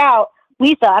and check out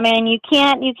Lisa. I mean, you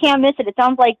can't miss it. It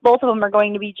sounds like both of them are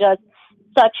going to be just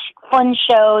such fun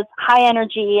shows, high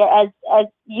energy as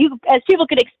people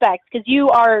could expect, because you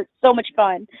are so much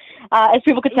fun, as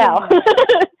people could tell.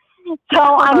 So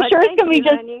I'm sure it's gonna be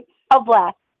just a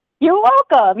blast. You're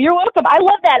welcome. I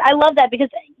love that because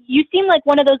you seem like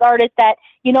one of those artists that,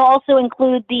 you know, also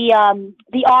include the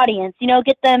audience, you know,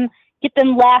 get them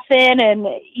laughing and,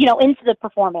 you know, into the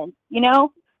performance, you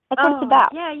know. That's what it's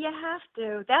about. Yeah, you have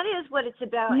to. That is what it's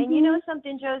about. And you know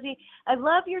something, Josie? I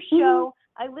love your show.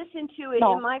 I listen to it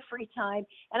in my free time.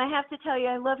 And I have to tell you,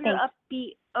 I love your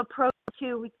upbeat approach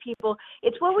to with people.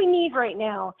 It's what we need right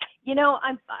now. You know,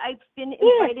 I've been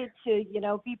invited to, you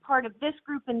know, be part of this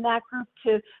group and that group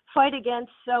to fight against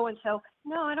so-and-so.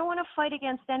 No, I don't want to fight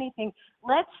against anything.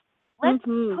 Let's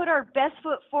put our best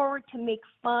foot forward to make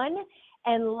fun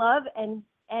and love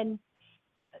and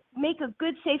make a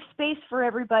good, safe space for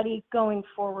everybody going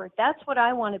forward. That's what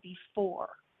I want to be for.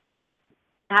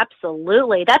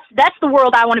 Absolutely. That's the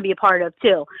world I want to be a part of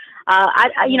too. I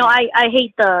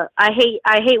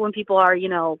hate when people are, you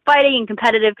know, fighting and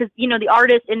competitive, because, you know, the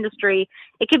artist industry,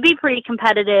 it can be pretty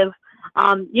competitive,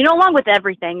 you know, along with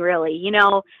everything really, you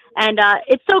know, and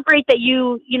it's so great that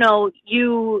you're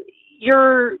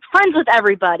friends with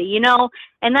everybody, you know,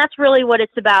 and that's really what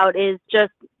it's about, is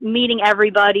just meeting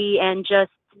everybody and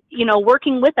just, you know,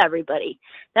 working with everybody.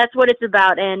 That's what it's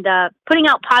about, and putting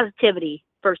out positivity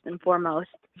first and foremost.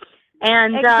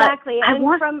 And exactly. And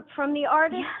from the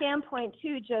artist standpoint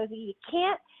too, Josie,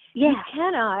 you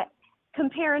cannot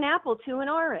compare an apple to an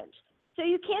orange. So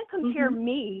you can't compare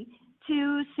me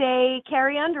to, say,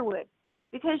 Carrie Underwood,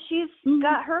 because she's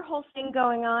got her whole thing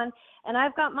going on and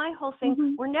I've got my whole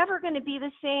thing. We're never going to be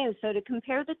the same. So to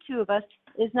compare the two of us,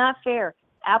 is not fair.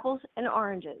 Apples and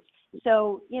oranges.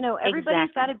 So,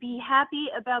 everybody's got to be happy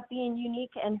about being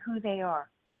unique and who they are.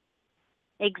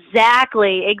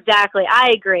 Exactly.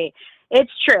 I agree.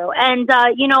 It's true. And,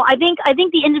 I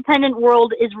think the independent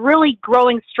world is really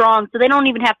growing strong, so they don't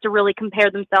even have to really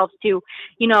compare themselves to,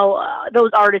 those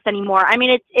artists anymore. I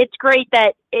mean, it's great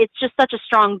that it's just such a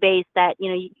strong base that,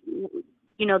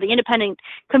 the independent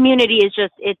community is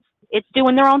just, it's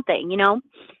doing their own thing,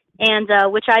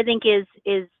 and which I think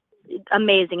is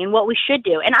amazing and what we should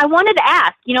do. And I wanted to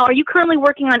ask, are you currently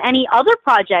working on any other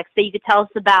projects that you could tell us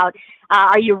about?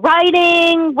 Are you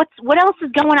writing? What else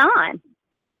is going on?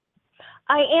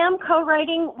 I am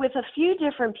co-writing with a few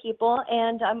different people,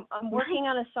 and I'm working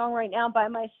on a song right now by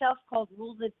myself called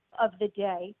Rule of the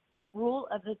Day. Rule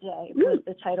of the Day was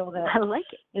the title that I like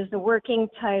it. Is the working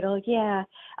title, yeah.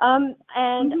 And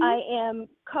I am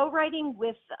co-writing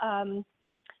with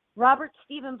Robert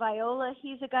Stephen Viola.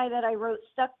 He's a guy that I wrote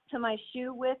Stuck to My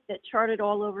Shoe with that charted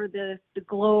all over the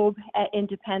globe at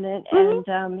Independent.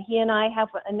 And he and I have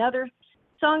another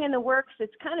song in the works.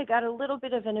 It's kind of got a little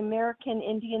bit of an American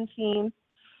Indian theme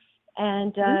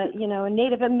and, a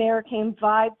Native American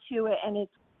vibe to it. And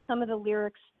some of the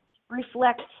lyrics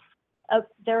reflect,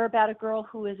 they're about a girl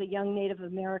who is a young Native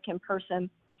American person.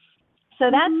 So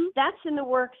that's in the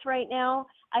works right now.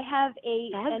 I have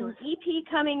an EP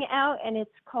coming out, and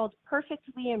it's called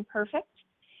Perfectly Imperfect,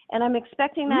 and I'm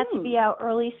expecting that to be out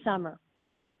early summer.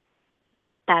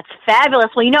 That's fabulous.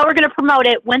 Well, we're going to promote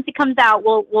it. Once it comes out,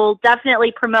 we'll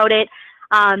definitely promote it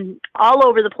all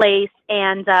over the place,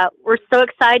 and we're so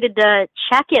excited to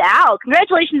check it out.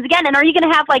 Congratulations again. And are you going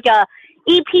to have like a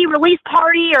EP release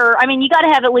party, or, I mean, you got to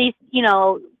have at least,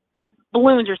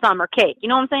 balloons or something, or cake. You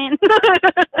know what I'm saying?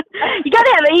 You got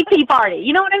to have an EP party.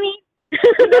 You know what I mean?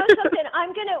 You know something?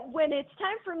 When it's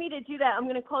time for me to do that, I'm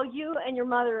gonna call you and your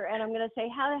mother, and I'm gonna say,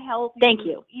 how the hell do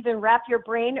you even wrap your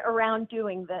brain around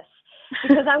doing this?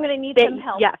 Because I'm gonna need some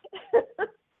help. Yes.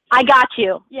 I got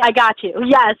you. Yeah. I got you.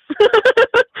 Yes.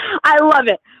 I love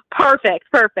it. Perfect.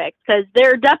 Because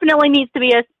there definitely needs to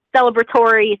be a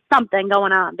celebratory something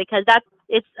going on, because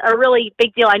it's a really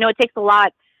big deal. I know it takes a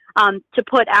lot to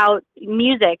put out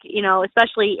music,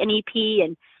 especially an EP,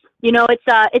 and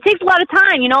it takes a lot of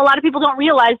time. A lot of people don't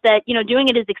realize that, doing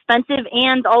it is expensive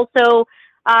and also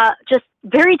just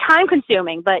very time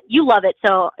consuming, but you love it.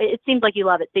 So it seems like you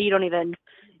love it. So you don't even,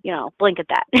 blink at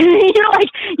that.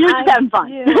 You're just having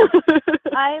fun.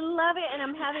 I love it, and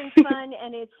I'm having fun,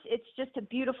 and it's just a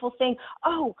beautiful thing.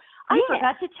 Oh, I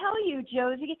forgot to tell you,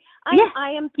 Josie.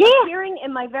 I am appearing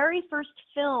in my very first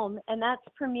film, and that's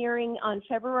premiering on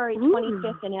February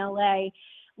 25th in LA.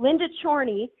 Linda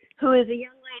Chorney, who is a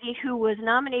young lady who was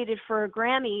nominated for a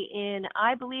Grammy in,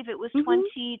 I believe it was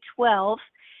 2012.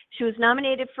 She was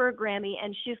nominated for a Grammy,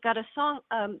 and she's got a song,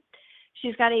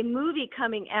 she's got a movie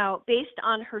coming out based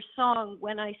on her song,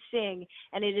 When I Sing,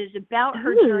 and it is about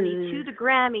her journey to the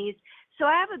Grammys. So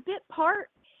I have a bit part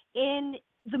in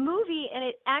the movie,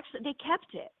 and they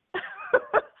kept it.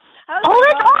 That's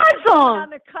awesome! On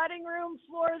the cutting room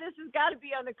floor. This has got to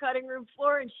be on the cutting room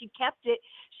floor, and she kept it.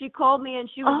 She called me, and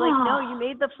she was like, no, you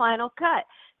made the final cut.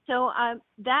 So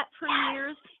that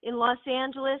premieres in Los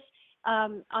Angeles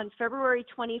on February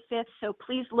 25th. So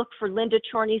please look for Linda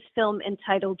Chorney's film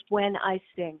entitled When I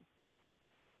Sing.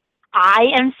 I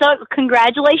am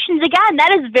congratulations again.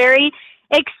 That is very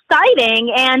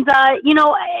exciting. And,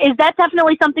 is that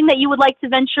definitely something that you would like to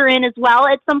venture in as well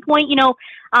at some point,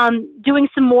 doing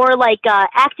some more like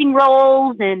acting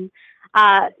roles and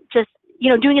just,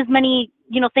 doing as many,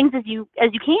 things as you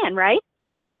can, right?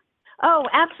 Oh,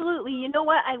 absolutely. You know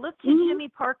what? I looked to Jimmy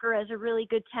Parker as a really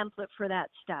good template for that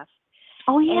stuff.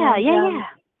 Oh, yeah, and,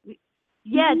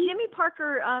 Yeah, Jimmy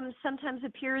Parker sometimes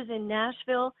appears in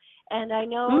Nashville, and I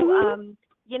know,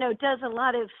 does a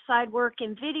lot of side work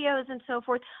in videos and so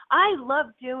forth. I love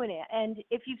doing it, and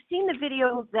if you've seen the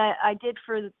video that I did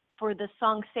for the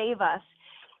song Save Us,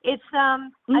 it's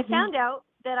I found out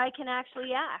that I can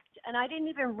actually act, and I didn't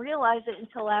even realize it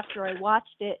until after I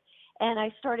watched it, and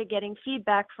I started getting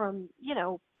feedback from,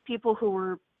 people who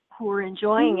were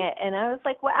enjoying it, and I was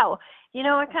like, wow,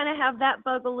 I kind of have that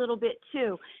bug a little bit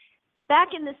too. Back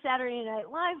in the Saturday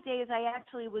Night Live days, I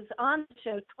actually was on the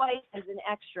show twice as an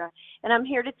extra, and I'm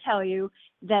here to tell you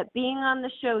that being on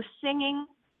the show singing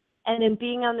and then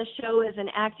being on the show as an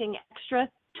acting extra,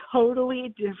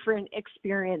 totally different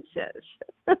experiences.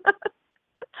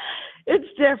 It's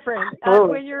different.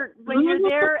 When you're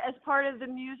there as part of the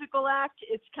musical act,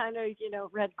 it's kind of,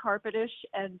 red carpetish,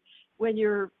 and when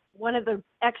you're one of the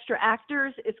extra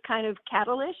actors, it's kind of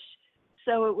cattleish.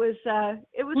 So it was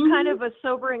kind of a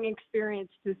sobering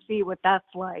experience to see what that's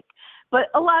like. But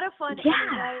a lot of fun. Yeah.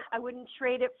 And I wouldn't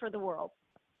trade it for the world.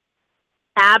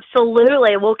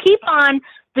 Absolutely. Well, keep on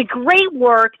the great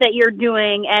work that you're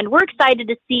doing, and we're excited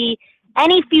to see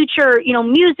any future,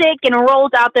 music and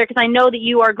roles out there, because I know that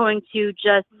you are going to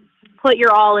just put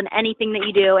your all in anything that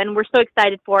you do, and we're so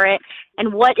excited for it.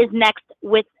 And what is next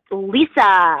with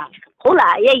Lisa?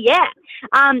 Hola, yeah.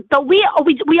 But we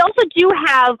also do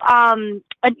have a song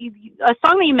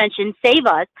that you mentioned, Save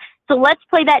Us. So let's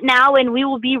play that now, and we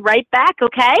will be right back,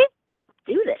 okay?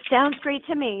 Do this. Sounds great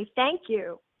to me. Thank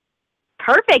you.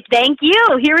 Perfect. Thank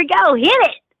you. Here we go. Hit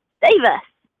it. Save us.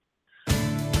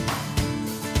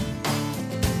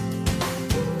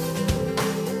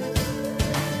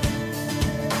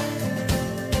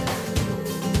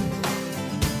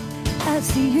 I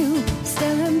see you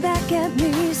staring back at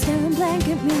me, staring blank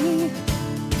at me.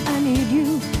 I need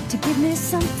you to give me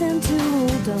something to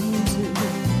hold on to.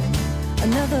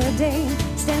 Another day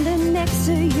standing next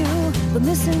to you, but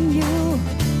missing you.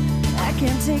 I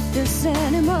can't take this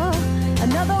anymore.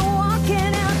 Another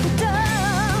walking out the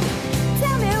door.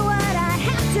 Tell me what I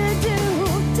have to do.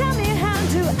 Tell me how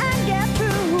do I get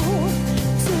through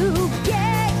to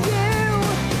get you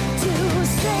to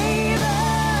save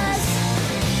us.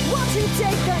 Won't you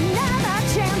take another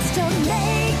chance to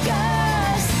make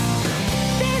us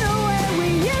be the way we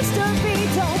used to be?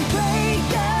 Don't break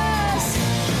us.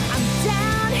 I'm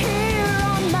down here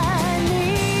on my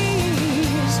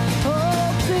knees. Oh,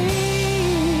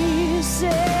 please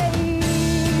save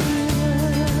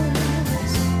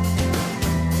us.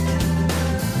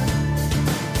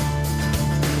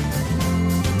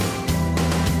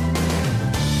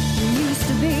 You used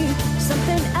to be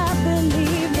something I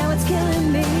believe, now it's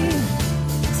killing me.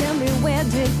 Tell me, where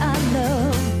did our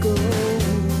love go?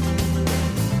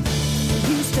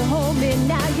 You used to hold me,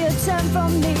 now you turn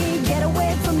from me. Get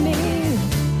away from me.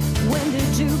 When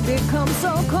did you become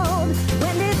so cold?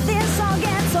 When did this all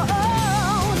get so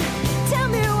old? Tell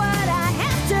me what I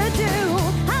have to do.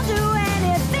 I'll do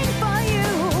anything for you.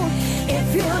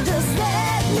 If you'll just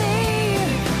let me,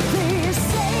 please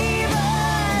save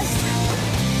us.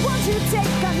 Won't you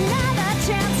take another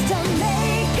chance to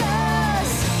make us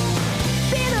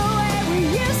be the way we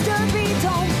used to be?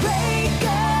 Don't break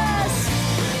us.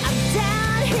 I'm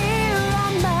down here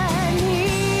on my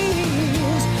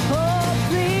knees. Oh,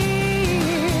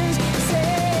 please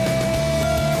save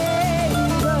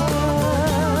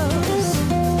us.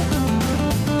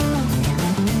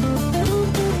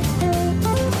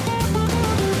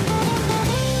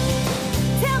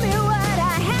 Tell me what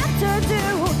I have to do.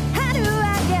 How do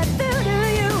I get through to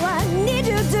you? I need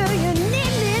you, do you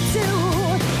need me to?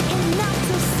 Enough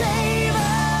to save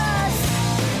us.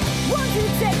 Won't you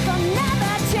take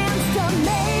another chance to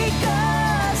make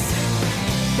us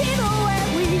be the way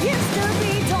we used to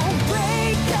be? Don't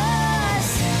break us.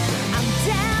 I'm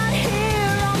down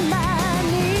here on my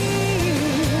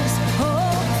knees.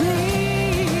 Oh,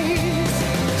 please,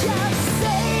 just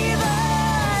save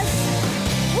us.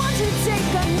 Won't you take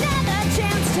another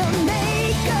chance to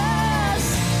make us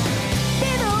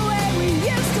be the way we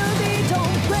used to be?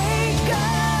 Don't break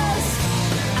us.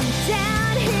 I'm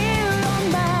down here on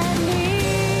my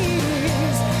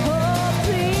knees. Oh,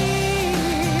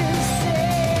 please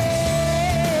save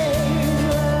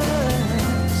us.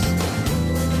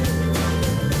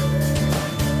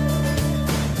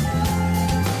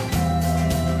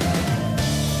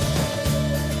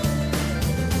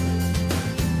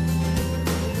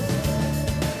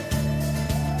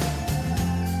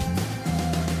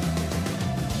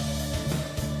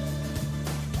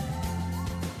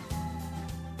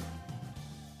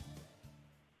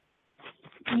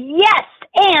 Yes,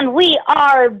 and we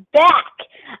are back.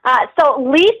 So,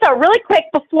 Lisa, really quick,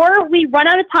 before we run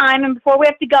out of time and before we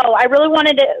have to go, I really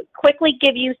wanted to quickly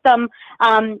give you some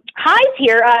highs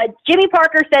here. Jimmy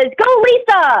Parker says, "Go,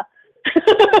 Lisa!"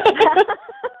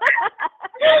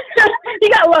 You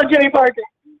gotta love Jimmy Parker.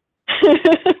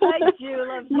 I do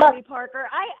love Jimmy Parker.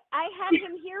 I had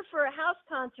him here for a house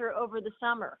concert over the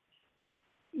summer.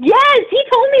 Yes, he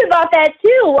told me about that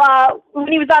too when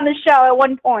he was on the show at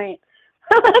one point.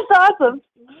 That's awesome.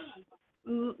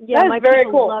 Yeah, my very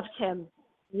people cool. loved him.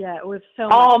 Yeah, it was so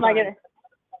much Oh fun. my goodness.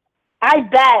 I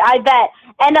bet.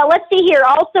 And let's see here.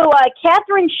 Also,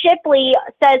 Catherine Shipley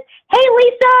says, "Hey,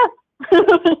 Lisa."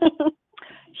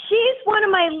 She's one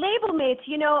of my label mates.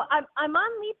 You know, I'm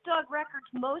on Leapdog Records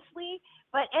mostly,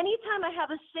 but anytime I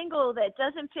have a single that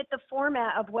doesn't fit the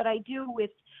format of what I do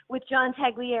with with John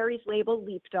Taglieri's label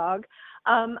Leap Dog.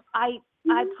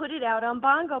 I put it out on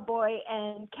Bongo Boy,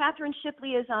 and Catherine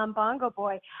Shipley is on Bongo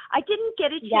Boy. I didn't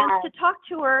get a chance to talk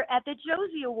to her at the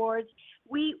Josie Awards.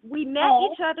 We met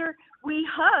each other. We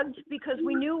hugged because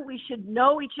we knew we should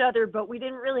know each other, but we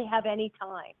didn't really have any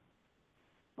time.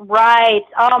 Right.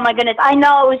 Oh my goodness. I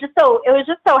know it was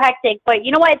just so hectic, but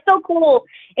you know what? It's so cool.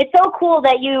 It's so cool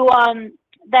that you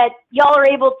that y'all are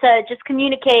able to just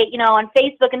communicate, you know, on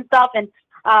Facebook and stuff, and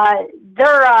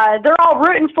they're all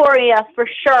rooting for you for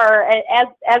sure,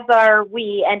 as are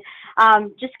we. And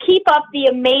just keep up the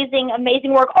amazing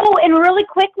work. Oh, and really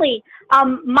quickly,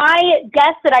 my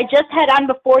guest that I just had on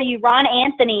before you, Rahn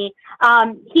Anthony,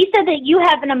 he said that you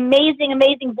have an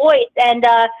amazing voice. And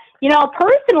you know,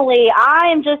 personally,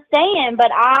 I am just saying,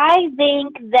 but I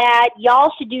think that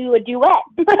y'all should do a duet.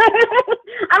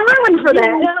 I'm rooting for that.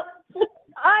 You know,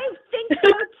 I think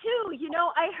so too. You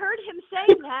know, I heard him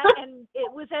saying that, and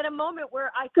it was at a moment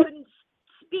where I couldn't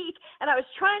speak, and I was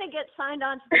trying to get signed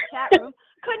on to the chat room,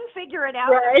 couldn't figure it out.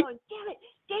 Right. I was going,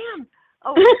 damn.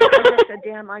 Oh, I just said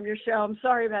damn on your show. I'm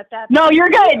sorry about that. No, you're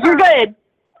good. You're good.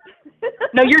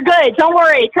 No, you're good. Don't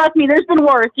worry. Trust me, there's been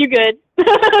worse. You're good. Okay.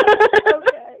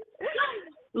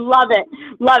 Love it.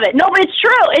 No, but it's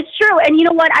true. And you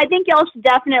know what? I think y'all should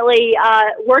definitely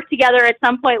work together at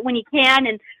some point when you can.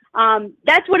 And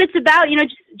that's what it's about, you know,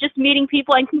 just meeting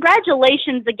people. And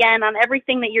congratulations again on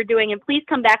everything that you're doing. And please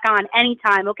come back on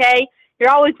anytime, okay?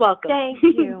 You're always welcome. Thank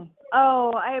you.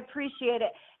 Oh, I appreciate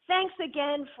it. Thanks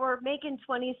again for making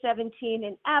 2017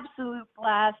 an absolute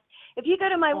blast. If you go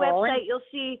to my website, you'll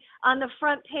see on the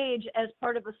front page as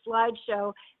part of a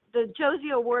slideshow, the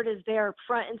Josie Award is there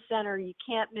front and center. You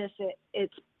can't miss it.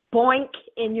 It's boink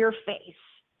in your face.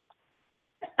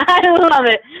 I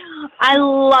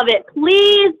love it.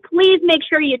 Please make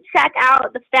sure you check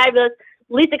out the fabulous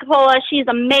Lisa Coppola. She's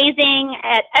amazing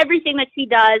at everything that she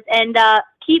does, and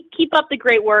keep up the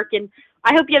great work. And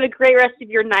I hope you have a great rest of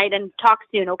your night, and talk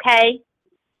soon, okay?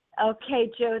 Okay,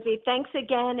 Josie. Thanks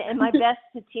again, and my best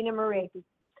to Tina Marie.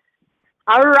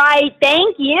 All right.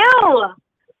 Thank you.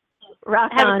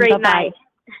 Rock have on. a great Bye-bye.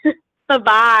 night.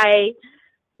 Bye-bye.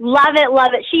 Love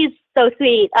it. She's so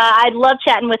sweet. I love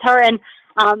chatting with her, and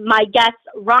my guests,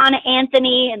 Rahn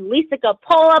Anthony and Lisa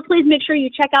Coppola. Please make sure you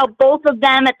check out both of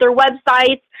them at their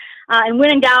websites. And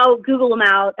when in doubt, Google them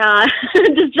out.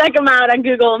 Just check them out on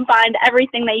Google and find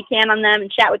everything that you can on them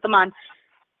and chat with them on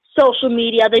social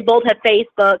media. They both have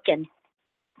Facebook, and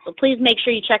so please make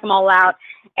sure you check them all out.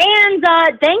 And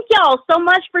thank y'all so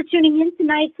much for tuning in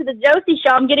tonight to the Josie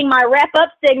Show. I'm getting my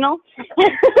wrap-up signal.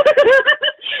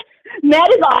 Matt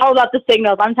is all about the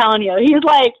signals, I'm telling you. He's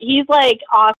like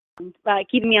awesome,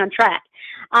 keeping me on track.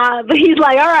 But he's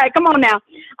like, all right, come on now.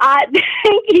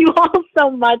 Thank you all so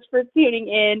much for tuning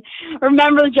in.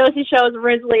 Remember, the Josie Show is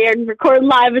originally aired and recorded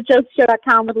live at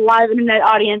josieshow.com with a live internet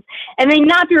audience, and may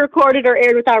not be recorded or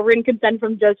aired without written consent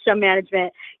from Josie Show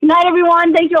management. Good night,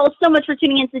 everyone. Thank you all so much for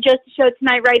tuning in to the Josie Show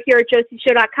tonight right here at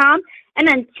josieshow.com. And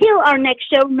until our next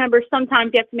show, remember,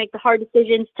 sometimes you have to make the hard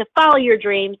decisions to follow your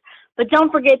dreams, but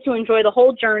don't forget to enjoy the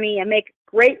whole journey and make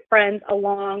great friends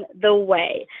along the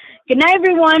way. Good night,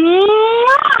 everyone.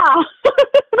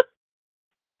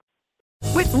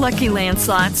 With Lucky Land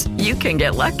Slots, you can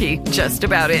get lucky just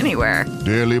about anywhere.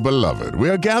 Dearly beloved, we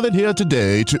are gathered here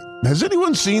today to... Has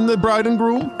anyone seen the bride and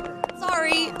groom?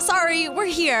 Sorry, we're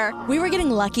here. We were getting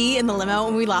lucky in the limo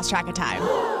and we lost track of time.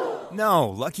 No,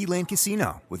 Lucky Land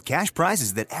Casino, with cash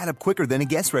prizes that add up quicker than a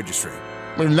guest registry.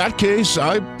 In that case,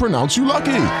 I pronounce you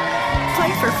lucky.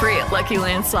 Play for free at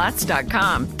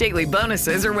LuckyLandSlots.com. Daily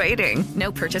bonuses are waiting.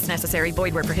 No purchase necessary.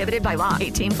 Void where prohibited by law.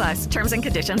 18+. Terms and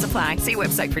conditions apply. See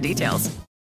website for details.